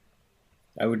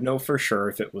 I would know for sure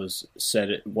if it was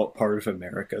said what part of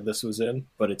America this was in,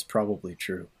 but it's probably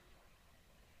true.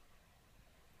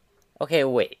 Okay,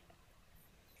 wait.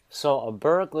 So a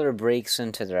burglar breaks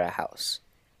into their house,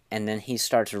 and then he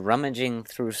starts rummaging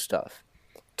through stuff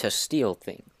to steal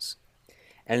things.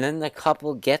 And then the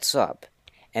couple gets up,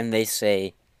 and they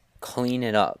say, clean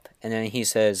it up. And then he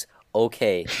says,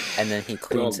 okay, and then he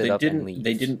cleans it up and leaves.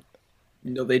 They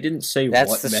didn't say That's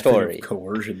what the method story. of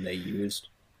coercion they used.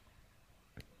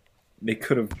 They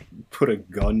could have put a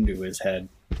gun to his head.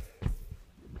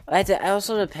 It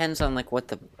also depends on like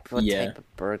what Yeah. type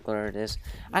of burglar it is.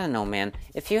 I don't know, man.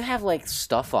 If you have like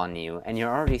stuff on you and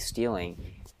you're already stealing,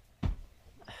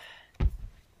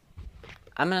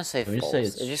 I'm gonna say I'm gonna false. say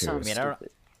it's It just true. sounds I mean, I don't-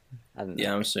 stupid. I don't know.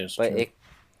 Yeah, I'm saying it's But true.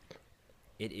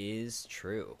 It is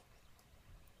true.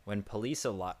 When police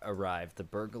arrived, the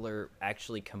burglar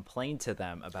actually complained to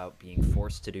them about being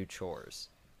forced to do chores.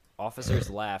 Officers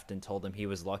laughed and told him he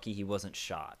was lucky he wasn't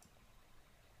shot.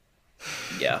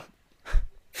 Yeah.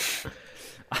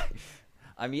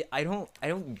 I mean, I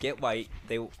don't get why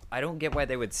they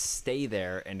would stay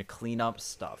there and clean up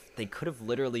stuff. They could have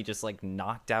literally just like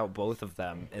knocked out both of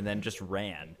them and then just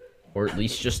ran. Or at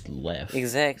least just left.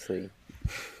 Exactly.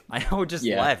 I know, just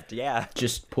Yeah. left. Yeah.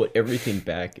 Just put everything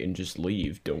back and just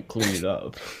leave. Don't clean it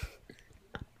up.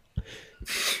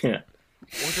 Yeah.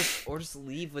 Or just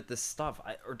leave with the stuff.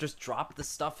 Or just drop the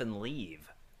stuff and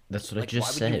leave. That's what I Like,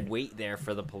 just why would said. you wait there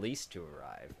for the police to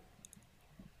arrive?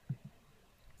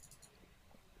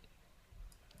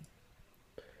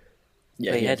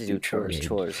 Yeah, But he had to do chores.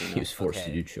 chores. He was forced to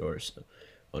Okay. do chores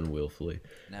unwillfully.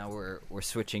 Now we're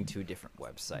switching to a different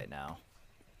website now.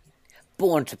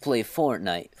 Born to play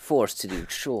Fortnite, forced to do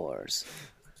chores.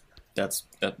 That.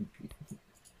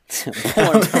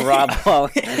 Born to rob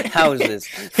houses,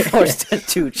 forced to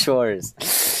do chores.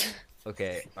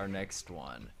 Okay, our next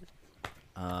one.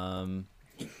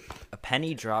 A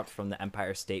penny dropped from the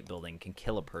Empire State Building can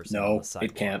kill a person on No, the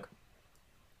sidewalk. it can't.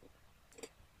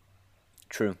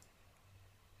 True.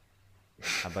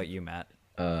 How about you, Matt?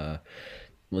 Well,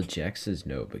 Jack says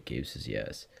no, but Gabe says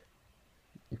yes.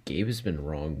 Gabe has been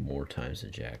wrong more times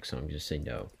than Jack, so I'm just saying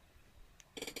no.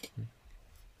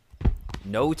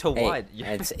 No to Hey, what?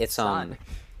 it's not-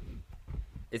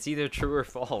 It's either true or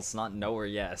false, not no or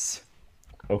yes.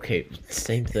 Okay,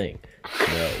 same thing.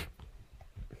 No.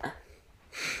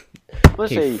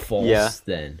 Let's Okay, say false yeah.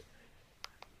 then.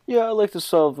 Yeah, I like to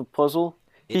solve a puzzle.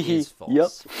 It is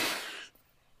false. Yep.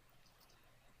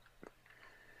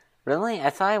 Really? I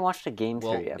thought I watched a game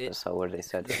Well, theory episode where they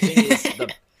said The thing is,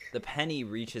 the penny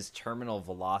reaches terminal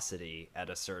velocity at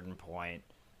a certain point,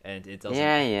 and it doesn't.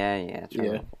 Yeah.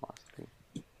 Terminal Yeah. velocity.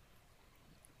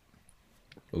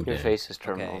 Oh, Your damn. face is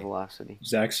terminal Okay. velocity.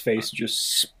 Zach's face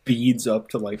just speeds up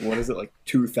to like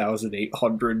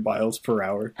 2,800 miles per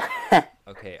hour.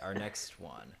 Okay, our next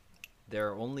one. There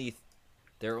are only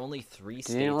three you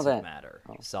states know of that- matter: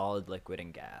 oh. solid, liquid,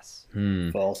 and gas.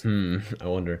 False. I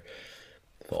wonder.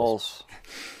 False.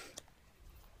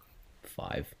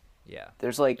 5. Yeah,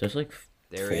 There's like, There's like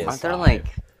There 4 is. or aren't there 5. like,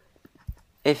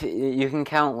 if you can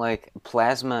count like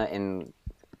plasma and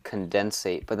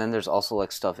condensate, but then there's also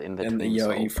like stuff in between. And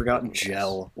so you forgot I guess.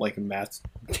 gel, like Matt's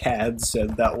dad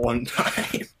said that one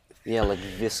time. Yeah, like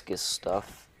viscous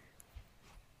stuff.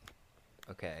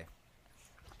 okay.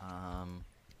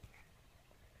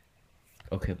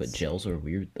 Okay, but gels are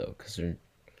weird though, because they're,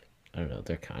 I don't know,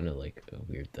 they're kind of like a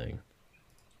weird thing.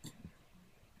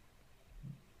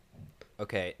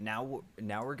 Okay, now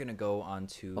we're gonna go on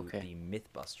to Okay. the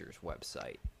MythBusters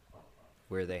website,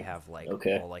 where they have like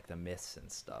Okay. all like the myths and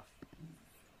stuff.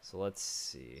 So let's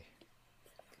see.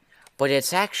 But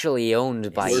it's actually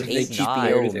owned by Where do they keep the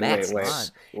HBO everything? Max,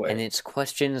 Wait. and it's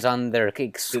questions on their Do they keep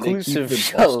exclusive the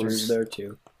busters shows. there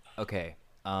too? Okay,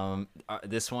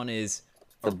 this one is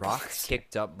a The rock Buster.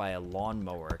 kicked up by a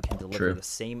lawnmower can deliver True. the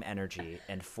same energy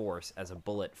and force as a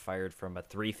bullet fired from a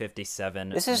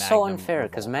 .357. This is so Magnum unfair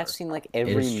because revolver. Matt's seen like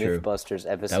every is true. MythBusters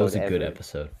episode. That was a ever. good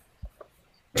episode.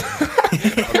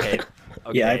 Okay,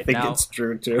 Yeah, I think now it's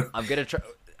true too. I'm gonna try.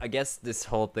 I guess this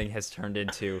whole thing has turned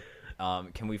into,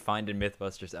 can we find a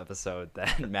MythBusters episode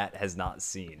that Matt has not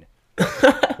seen?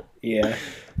 Yeah.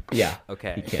 Yeah.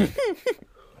 Okay. You can.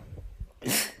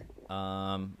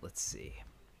 Let's see.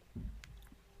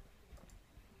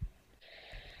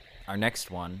 Our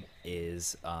next one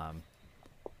is a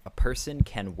person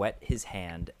can wet his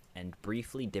hand and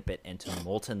briefly dip it into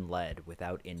molten lead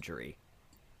without injury.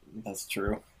 That's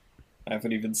true. I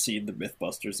haven't even seen the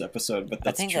MythBusters episode, but I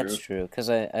that's think true. that's true because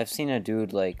I've seen a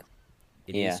dude like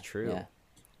It is yeah true. Yeah.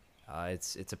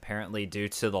 It's apparently due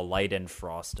to the light and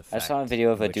frost effect. I saw a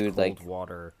video of a in which dude, cold like-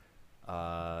 water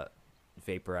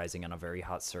vaporizing on a very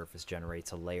hot surface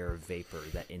generates a layer of vapor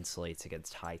that insulates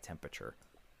against high temperature.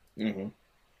 Mm-hmm.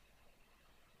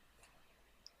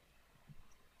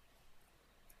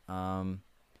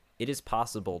 It is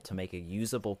possible to make a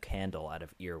usable candle out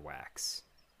of earwax.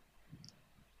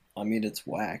 I mean, it's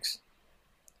wax.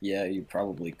 Yeah, you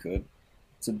probably could.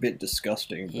 It's a bit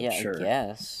disgusting, but Yeah, sure. I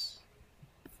guess.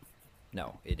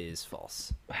 No, it is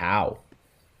false. How?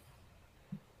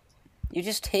 You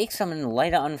just take some and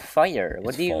light it on fire. What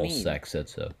It's do you false. mean? Zach said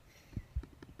so.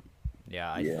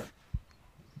 Yeah, Yeah.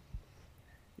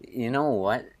 You know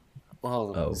what?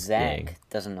 Well, Oh, Zach dang.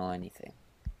 doesn't know anything.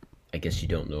 I guess you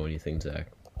don't know anything, Zach.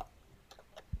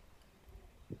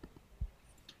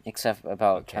 Except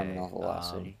about Okay, terminal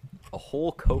velocity. a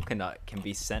whole coconut can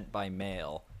be sent by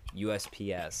mail,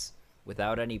 USPS,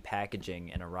 without any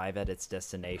packaging and arrive at its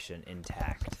destination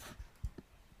intact.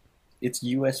 It's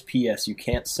USPS. You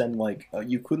can't send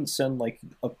you couldn't send like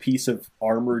a piece of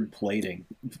armored plating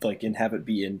like and have it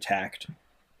be intact.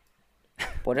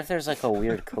 What if there's like a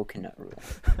weird coconut rule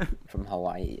from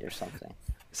Hawaii or something?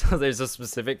 So there's a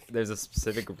specific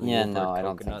rule Yeah, for no, I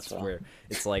don't think coconuts so. where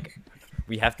it's like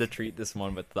we have to treat this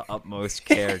one with the utmost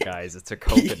care, guys. It's a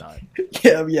coconut.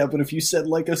 Yeah, but if you send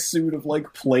like a suit of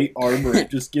like plate armor, it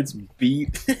just gets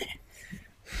beat.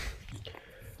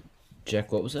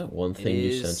 Jack, what was that one It thing you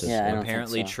is sent us? Yeah, I don't think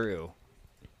apparently so. true.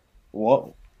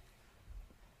 Whoa.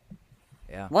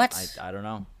 Yeah. What? I don't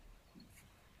know.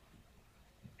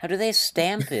 How do they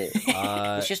stamp it?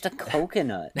 It's just a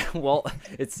coconut. Well,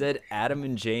 it said Adam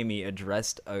and Jamie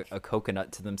addressed a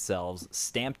coconut to themselves,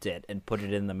 stamped it, and put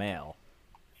it in the mail.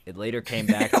 It later came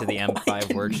back to the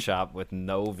M5 workshop with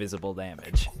no visible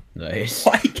damage. Nice.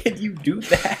 Why can you do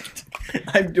that?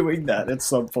 I'm doing that at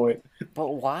some point. But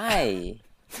why?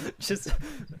 Just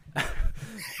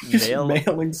Just mail.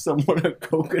 mailing someone a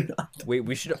coconut. Wait,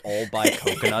 we should all buy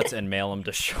coconuts and mail them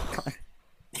to Sean.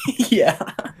 Yeah.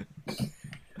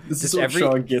 This is Just what every-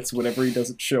 Sean gets whenever he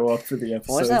doesn't show up for the episodes.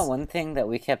 What was that one thing that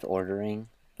we kept ordering?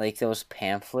 Like those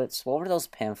pamphlets? What were those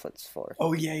pamphlets for?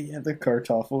 Oh yeah, the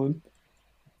Kartoffeln.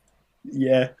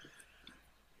 Yeah.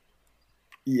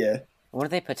 Yeah. What are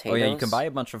they, potatoes? Oh yeah, you can buy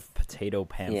a bunch of potato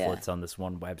pamphlets on this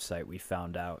one website we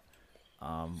found out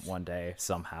one day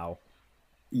somehow.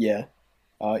 Yeah.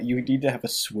 You need to have a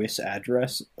Swiss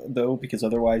address, though, because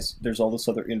otherwise there's all this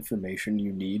other information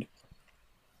you need.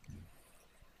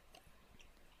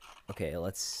 Okay,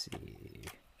 let's see.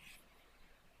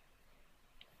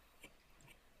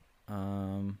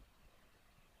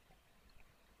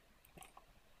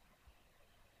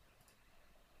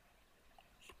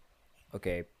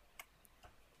 Okay.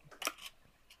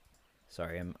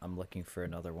 Sorry, I'm looking for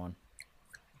another one.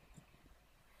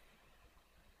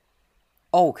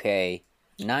 Okay.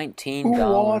 $19 Who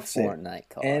wants it? Fortnite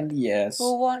card. And yes.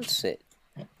 Who wants it?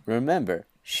 Remember,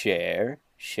 share,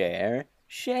 share,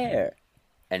 share.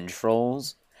 And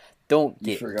trolls, don't You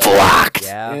get forgot. blocked.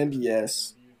 Yeah. And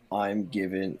yes, I'm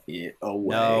giving it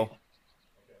away. No.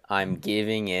 I'm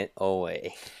giving it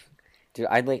away. Dude,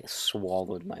 I like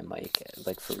swallowed my mic,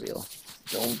 like for real.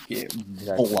 Don't get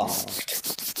I- blocked.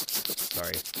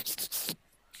 Sorry.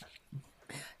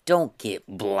 Don't get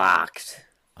blocked.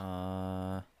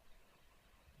 I'm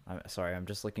sorry, I'm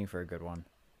just looking for a good one.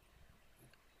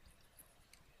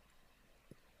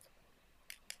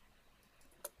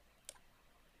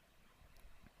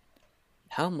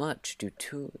 How much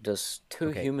does two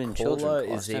Okay, human cola children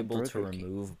is cost at able to Burger King?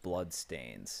 remove blood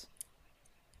stains.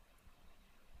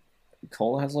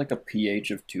 Cola has like a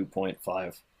pH of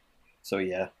 2.5. So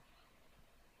yeah.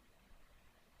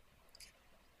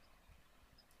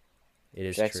 It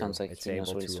is Jack true. sounds like It's he knows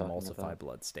able what to he's talking emulsify about.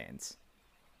 blood stains.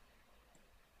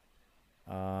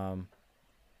 Why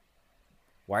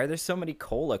are there so many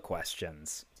cola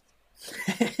questions?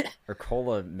 Or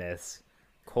cola myths?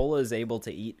 Cola is able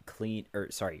to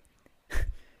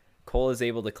cola is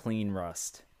able to clean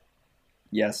rust.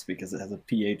 Yes, because it has a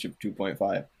pH of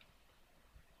 2.5.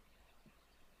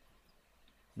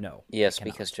 No. Yes, it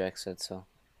cannot. because Jack said so.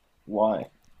 Why?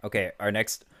 Okay, our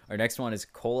next one is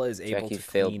cola is able you to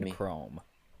failed clean me. chrome.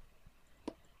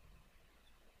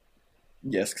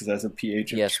 Yes, because it has a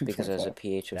pH of Yes, 2.5. because there's a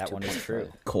pH of That one is 2.5.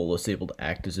 true. Cola's able to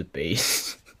act as a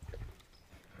base.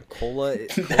 Cola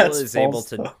That's is able false,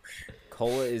 to though.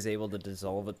 cola is able to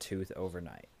dissolve a tooth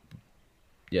overnight.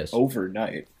 Yes.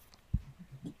 Overnight.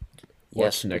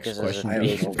 What's Yes, the next because there's a question? I don't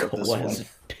pH know of about this Cola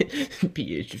has a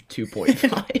pH of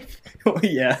 2.5. Oh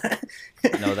yeah.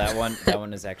 No, that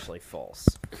one is actually false.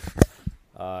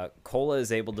 Cola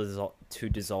is able to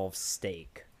dissolve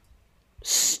steak.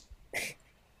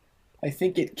 I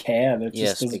think it can. It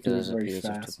Yes, just doesn't do it because of very pH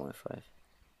of fast. 2.5.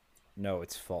 No,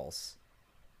 it's false.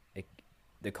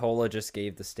 The cola just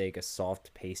gave the steak a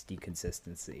soft, pasty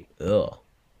consistency. Ugh.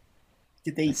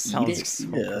 Did they That eat sounds it? so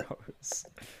Yeah. gross.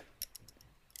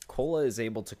 Cola is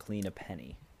able to clean a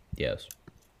penny. Yes.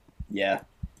 Yeah.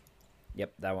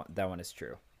 Yep, that one is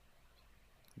true.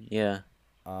 Yeah.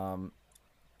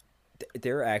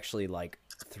 There are actually like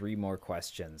 3 more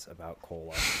questions about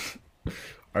cola.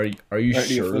 Are you How do you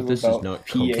sure feel this is about not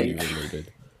pH? company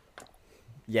related?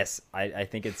 Yes, I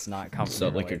think it's not company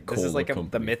Sound like a related. This is cola like the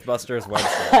company. MythBusters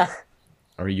website.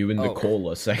 Are you in the Oh.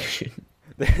 cola section?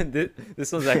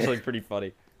 This one's actually pretty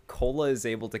funny. Cola is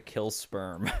able to kill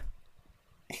sperm.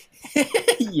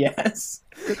 Yes.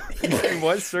 In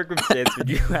what circumstance would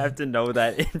you have to know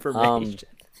that information?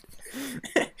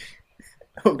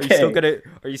 Okay.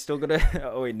 Are you still gonna?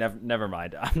 Oh wait, never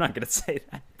mind. I'm not gonna say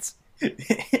that.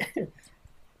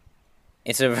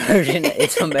 It's a version.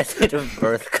 It's a method of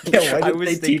birth control. Yeah, why I did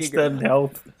was they teach thinking- them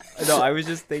health? No, I was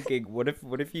just thinking, what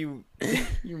if you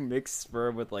you mix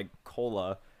sperm with like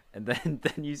cola and then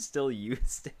you still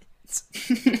used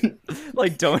it?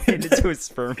 Like donate it to a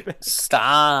sperm bank?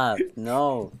 Stop!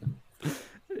 No.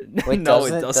 Wait, No,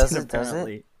 does it it? doesn't Does it? Does it?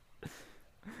 apparently.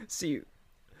 See,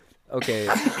 okay.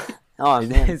 Oh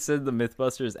man. It said the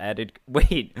MythBusters added.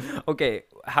 Wait, okay.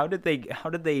 How did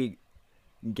they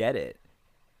get it?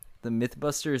 The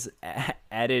MythBusters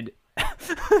added.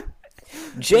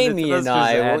 Jamie and MythBusters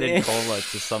I added cola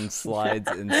to some slides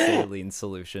and saline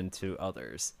solution to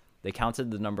others. They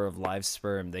counted the number of live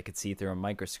sperm they could see through a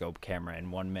microscope camera in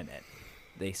 1 minute.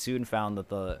 They soon found that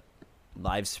the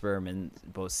live sperm in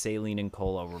both saline and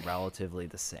cola were relatively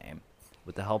the same.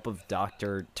 With the help of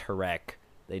Dr. Turek,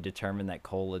 they determined that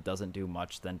cola doesn't do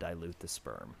much than dilute the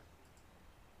sperm.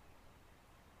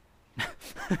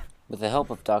 With the help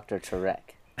of Dr.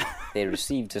 Turek, they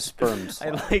received a sperm I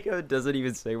slide. like how it doesn't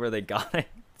even say where they got it.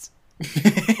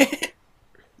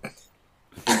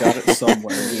 We got it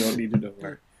somewhere. We don't need to know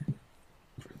where.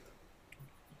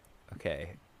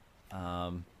 Okay.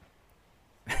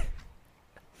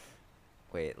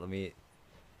 Wait, let me...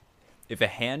 If a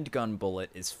handgun bullet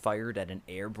is fired at an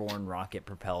airborne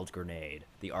rocket-propelled grenade,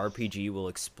 the RPG will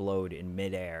explode in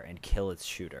midair and kill its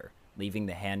shooter, leaving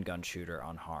the handgun shooter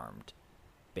unharmed.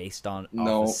 Based on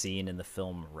No. off a scene in the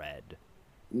film Red.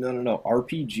 No.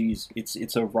 RPGs.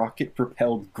 It's a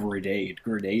rocket-propelled grenade.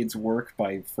 Grenades work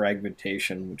by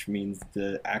fragmentation, which means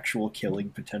the actual killing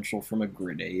potential from a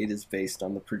grenade is based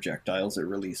on the projectiles it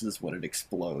releases when it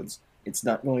explodes. It's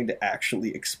not going to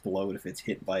actually explode if it's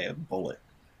hit by a bullet.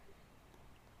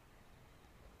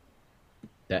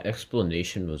 That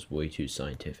explanation was way too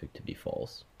scientific to be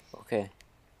false. Okay.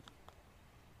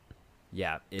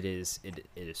 Yeah, it is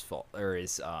false. Or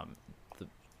is,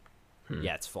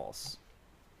 yeah, it's false.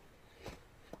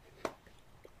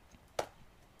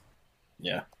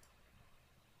 Yeah.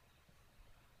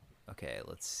 Okay,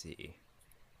 let's see.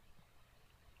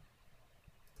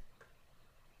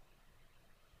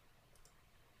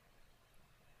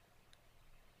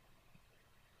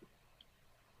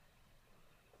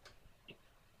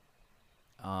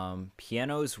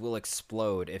 Pianos will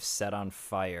explode if set on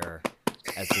fire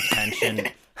as the tension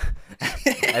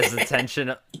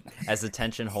as the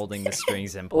tension holding the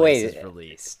strings in place Wait. is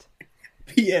released.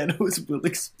 Pianos will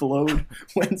explode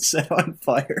when set on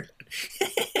fire.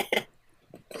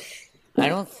 I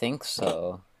don't think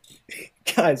so.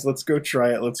 Guys, let's go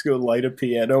try it. Let's go light a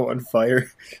piano on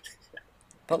fire.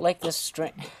 But like the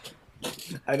string,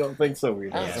 I don't think so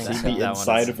either. I don't think See so. the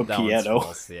inside of a that one's piano.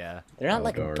 false, yeah. they're not Oh,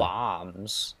 like darn.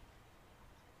 bombs.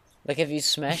 Like if you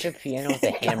smash a piano with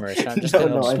a hammer, it's not just No,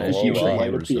 gonna no, I think blow you Smashing would up. light a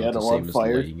hammers not piano the on same as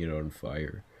fire. lighting it on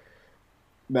fire.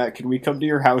 Matt, can we come to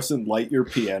your house and light your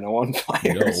piano on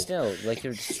fire? No. Still, like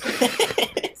you're.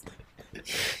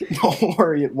 Don't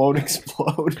worry, it won't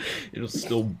explode. It'll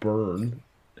still burn.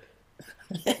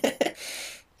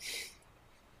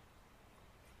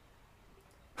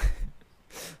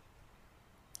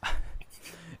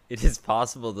 It is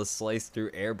possible to slice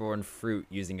through airborne fruit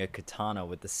using a katana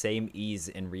with the same ease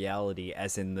in reality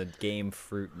as in the game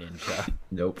Fruit Ninja.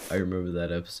 Nope, I remember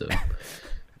that episode.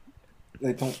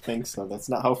 I don't think so. That's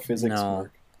not how physics No.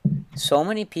 work. So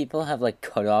many people have like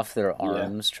cut off their Yeah.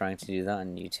 arms trying to do that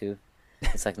on YouTube.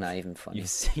 It's like not even funny. You've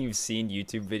seen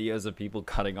YouTube videos of people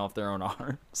cutting off their own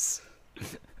arms.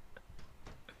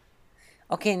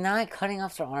 Okay, not cutting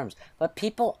off their arms, but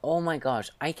people. Oh my gosh,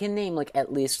 I can name like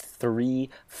at least 3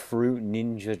 Fruit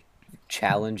Ninja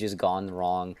challenges gone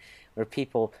wrong, where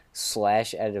people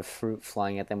slash at a fruit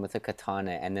flying at them with a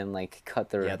katana and then like cut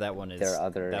their Yeah, that one is their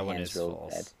other that one hands is real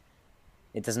false. bad.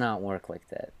 It does not work like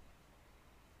that.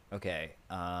 Okay.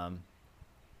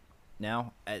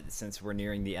 now, since we're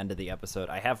nearing the end of the episode.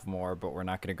 I have more, but we're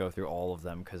not going to go through all of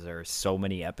them because there are so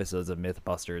many episodes of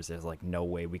Mythbusters. There's like no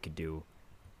way we could do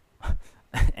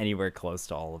anywhere close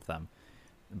to all of them.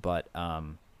 But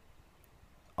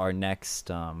our next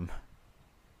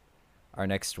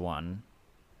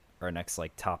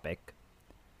like topic.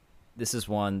 This is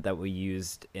one that we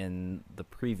used in the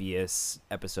previous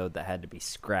episode that had to be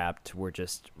scrapped. We're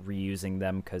just reusing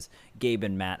them because Gabe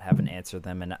and Matt haven't answered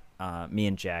them, and me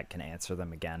and Jack can answer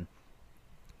them again.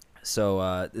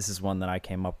 So this is one that I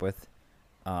came up with.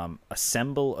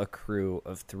 Assemble a crew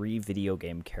of 3 video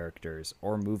game characters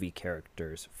or movie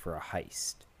characters for a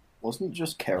heist. Wasn't it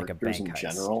just characters in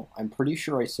general? I'm pretty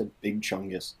sure I said Big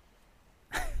Chungus.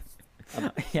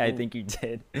 Yeah, I think you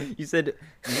did.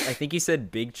 I think you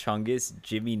said Big Chungus,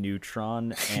 Jimmy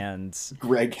Neutron, and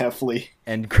Greg Heffley.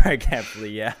 And Greg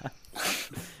Heffley, yeah.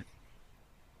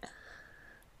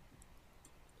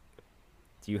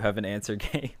 Do you have an answer,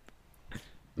 Gabe?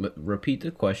 Repeat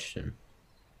the question.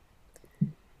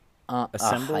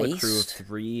 Assemble a crew of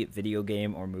 3 video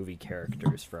game or movie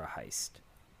characters for a heist.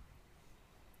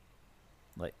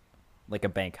 Like a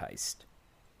bank heist.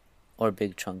 Or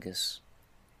Big Chungus.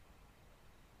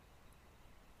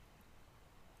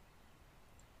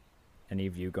 Any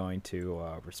of you going to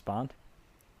respond?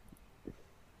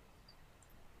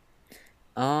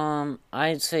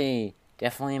 I'd say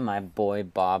definitely my boy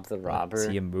Bob the Robber. Is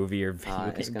he a movie or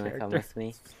video game is gonna character? come with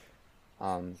me.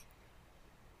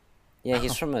 Yeah,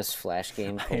 he's from a Flash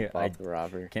game called Bob the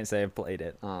Robber. Can't say I've played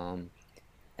it. And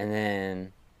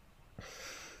then,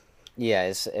 yeah,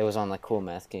 it was on like Cool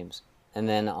Math Games. And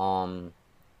then I'm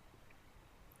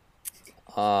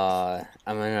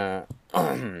gonna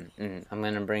I'm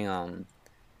gonna bring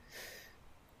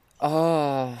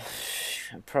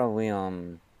probably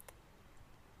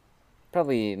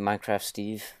Minecraft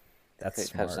Steve. That's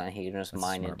because smart. he can just That's a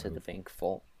mine smart into the move. bank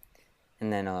vault.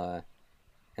 And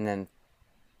then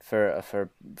for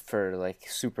like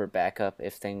super backup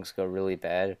if things go really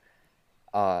bad,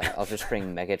 I'll just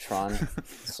bring Megatron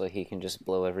so he can just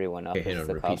blow everyone up Okay, if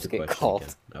the repeat cops the get question called.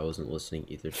 again. I wasn't listening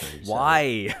either time you said it.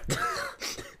 Why?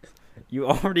 You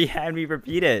already had me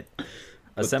repeat it.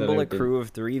 Assemble a crew of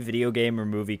 3 video game or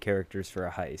movie characters for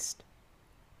a heist.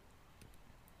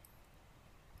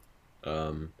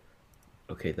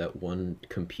 Okay, that one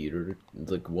computer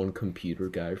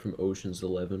guy from Ocean's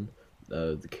 11,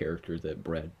 the character that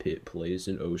Brad Pitt plays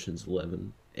in Ocean's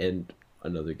 11, and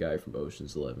another guy from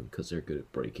Ocean's 11, because they're good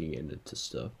at breaking into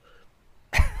stuff.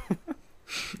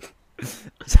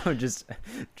 So just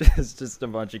a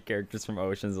bunch of characters from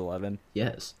Ocean's 11.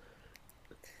 Yes.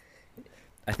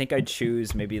 I think I'd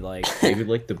choose maybe like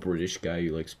the British guy who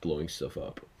likes blowing stuff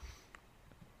up.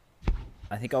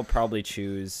 I think I'll probably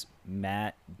choose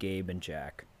Matt, Gabe, and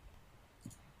Jack.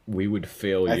 We would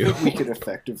fail I you. think we could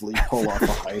effectively pull off a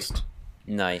heist.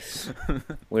 Nice.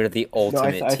 We're the No,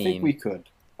 ultimate I team. think we could.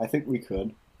 I think we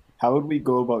could. How would we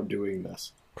go about doing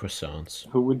this? Croissants.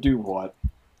 Who would do what?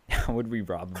 How would we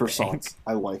rob a bank? Croissants.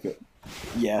 I like it.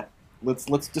 Yeah. Let's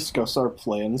discuss our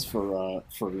plans for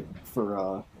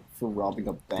robbing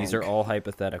a bank. These are all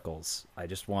hypotheticals. I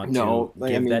just want No, to I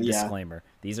give mean, that yeah. disclaimer.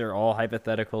 These are all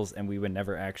hypotheticals, and we would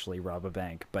never actually rob a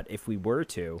bank. But if we were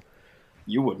to,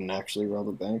 You wouldn't actually rob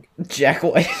a bank. Jack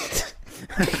White.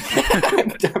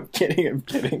 I'm kidding.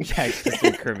 Jack's just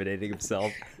incriminating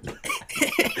himself.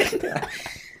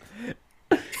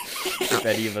 If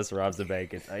any of us robs a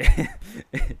bank,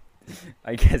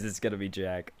 I guess it's gonna be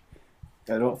Jack.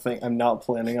 I'm not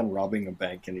planning on robbing a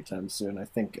bank anytime soon. I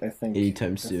think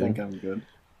Anytime soon. I think I'm good.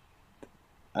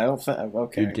 I don't think.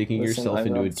 Okay. You're digging Listen, yourself I've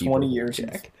into a got deeper 20 hole, years.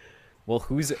 Jack. Well,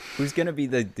 who's gonna be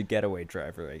the getaway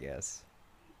driver? I guess,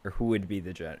 or who would be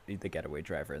the getaway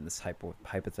driver in this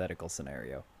hypothetical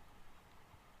scenario?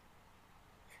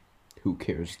 Who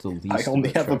cares the least? I only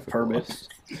about have a traffic permit. laws?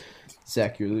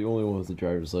 Zach, you're the only one with a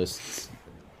driver's license.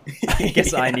 I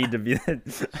guess I need to be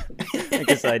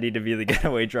the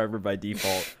getaway driver by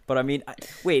default. But I mean,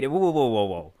 wait,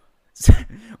 whoa.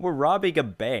 We're robbing a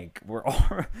bank.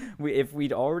 If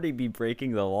we'd already be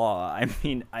breaking the law, I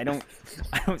mean, I don't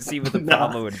see what the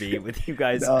problem would be with you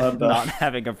guys not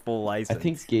having a full license. I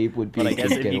think Gabe would be. But I a guess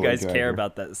good if you getaway guys care driver.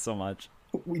 about that so much,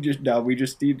 We just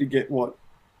need to get what?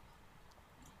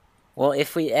 Well,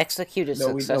 if we execute it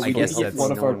No, we successfully, guess get that's-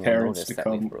 one of no our one will parents notice to that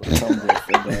we come broke.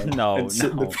 with and, No, and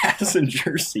sit in the no.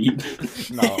 passenger seat.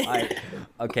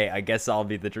 Okay, I guess I'll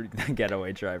be the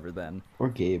getaway driver then. Or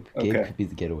Gabe. Gabe Okay. could be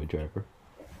the getaway driver.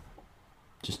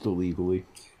 Just illegally.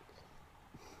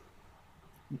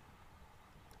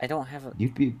 I don't have a.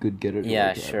 You'd be a good getaway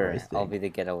Yeah, driver, sure. I think. I'll be the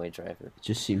getaway driver. It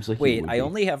just seems like you Wait, would I be.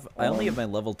 only have my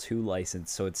level 2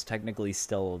 license, so it's technically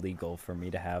still illegal for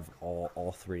me to have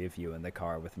all three of you in the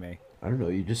car with me. I don't know.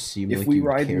 You just seem If like we you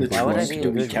ride in care the Why would I trunk, be a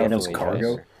do we good count as getaway cargo?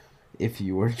 driver? if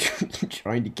you were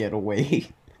trying to get away.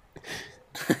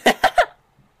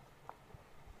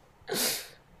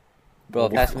 Bro,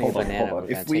 pass me a Hold on, banana. hold on. We're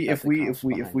gonna If we take out if the we cops if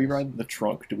we if behind we us. ride in the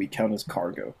trunk, do we count as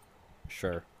cargo?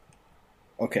 Sure.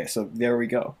 Okay, so there we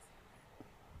go.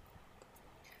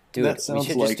 Dude, That we sounds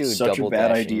should like just do such a double bad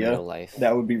dash idea. in real life.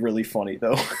 That would be really funny,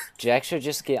 though. Jack should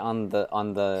just get on the.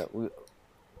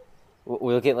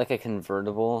 We'll get like a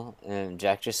convertible, and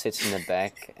Jack just sits in the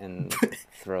back and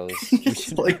throws.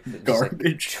 Just like like,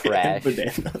 garbage trash. and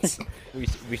bananas.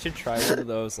 We should try one of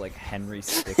those like Henry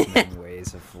Stickmin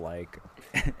ways of like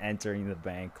entering the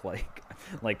bank,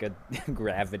 like a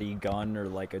gravity gun or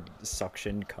like a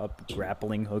suction cup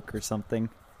grappling hook or something.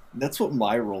 That's what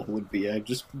my role would be. I'd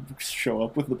just show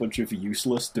up with a bunch of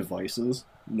useless devices,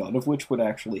 none of which would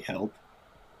actually help,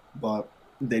 but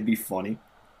they'd be funny.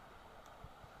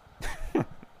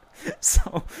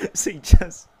 So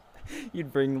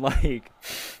you'd bring like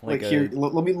Like a, here,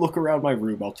 let me look around my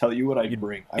room. I'll tell you what I'd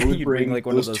bring. I would you'd bring bring, like,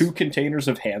 one of those those- 2 containers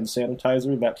of hand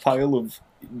sanitizer, that pile of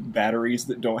batteries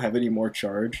that don't have any more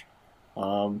charge,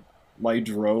 my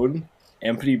drone,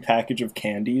 empty package of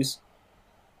candies,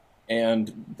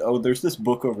 and there's this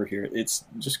book over here. It's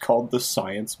just called the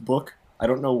Science Book. I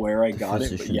don't know where I got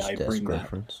it, but yeah, I bring that.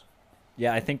 reference.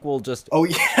 yeah, I think we'll just Oh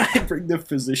yeah, I bring the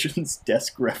physician's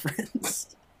desk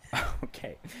reference.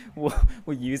 okay. We'll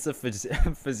use a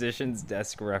physician's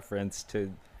desk reference to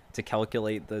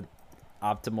calculate the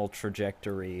optimal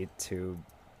trajectory to.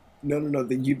 No.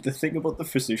 The thing about the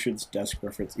physician's desk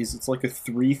reference is it's like a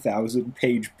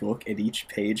 3,000-page book, and each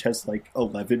page has like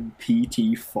 11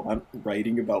 PT font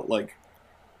writing about like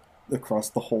across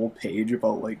the whole page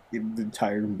about like the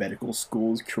entire medical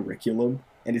school's curriculum,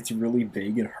 and it's really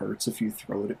big and hurts if you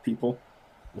throw it at people.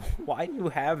 Why do you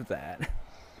have that?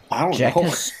 I don't Jack know.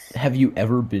 have you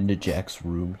ever been to Jack's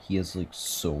room? He has like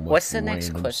so much What's the next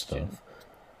random question? stuff.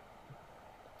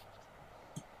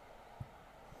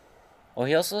 Oh,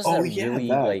 he also has Oh, that yeah, really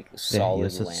that. like Yeah, he solid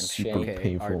has a lampshade. super Okay,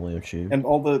 painful are- lampshade. And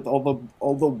all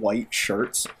the white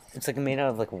shirts. It's like made out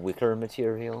of like wicker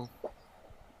material.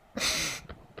 And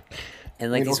I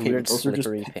like mean, these okay, weird those are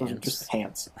slippery just, those are pants. just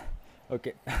pants.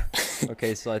 Okay.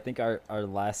 Okay, so I think our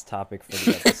last topic for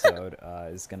the episode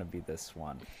is going to be this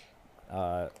one.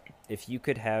 If you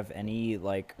could have any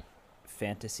like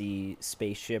fantasy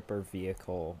spaceship or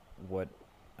vehicle, what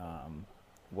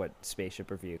spaceship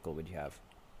or vehicle would you have?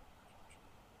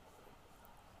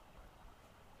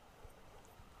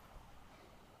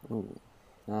 Ooh.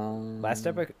 Last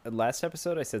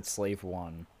episode I said Slave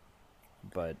 1,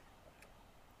 but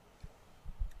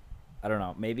I don't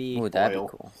know, maybe Ooh, that'd Oil. be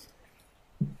cool.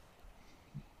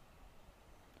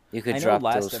 You could I know drop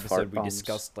last those episode fart we bombs.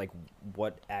 discussed like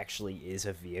what actually is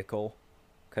a vehicle,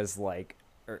 because like,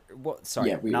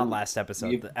 sorry, Yeah, not last episode,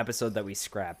 we- the episode that we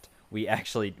scrapped. We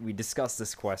discussed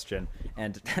this question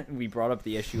and we brought up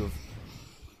the issue of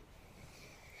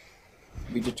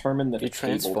We determined that Do a cable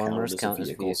Transformers count count as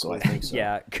as a vehicle, so I vehicles? think so.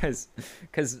 yeah,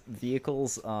 because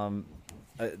vehicles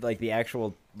like the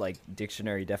actual like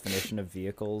dictionary definition of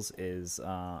vehicles is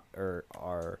are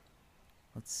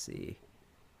let's see,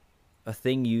 a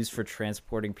thing used for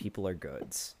transporting people or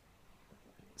goods.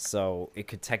 So it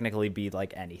could technically be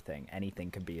like anything.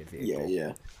 Anything could be a vehicle.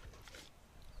 Yeah.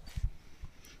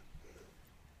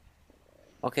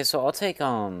 Okay, so I'll take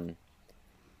a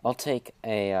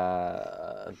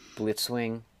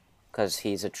Blitzwing, because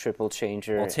he's a triple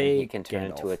changer I'll and he take can turn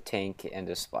into Gandalf. a tank and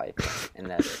a spy plane, and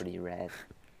that's pretty rad.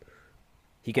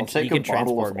 He can I'll take he can a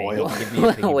bottle transport of me. oil. He'll give me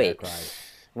a piggyback Wait. ride.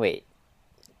 Wait,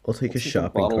 I'll take a Take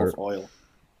shopping bottle cart. of oil.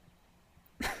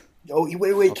 Oh,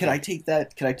 wait! Can Okay. I take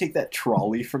that? Can I take that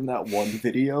trolley from that one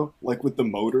video, like with the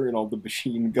motor and all the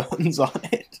machine guns on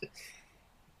it?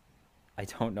 I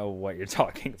don't know what you're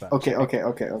talking about. Okay.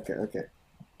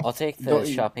 I'll take the Don't-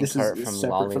 shopping this cart is from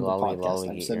separate Lolly from the Lolly podcast. Lolly.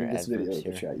 I'm Get sending your this video adverbs to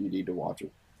the here. chat. You need to watch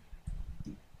it.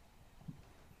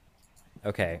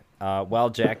 Okay. While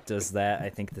Jack does that, I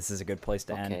think this is a good place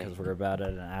to end Okay. because we're about at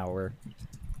an hour.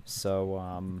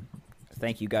 So,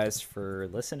 thank you guys for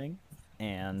listening,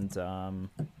 and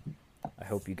I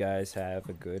hope you guys have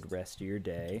a good rest of your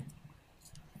day.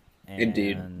 And,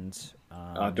 Indeed.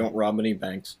 Don't rob any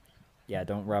banks. Yeah,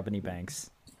 don't rob any banks.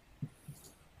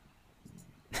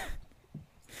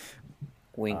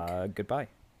 Wink. Goodbye.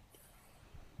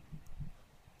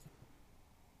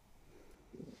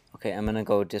 Okay, I'm gonna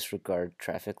go disregard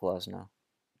traffic laws now.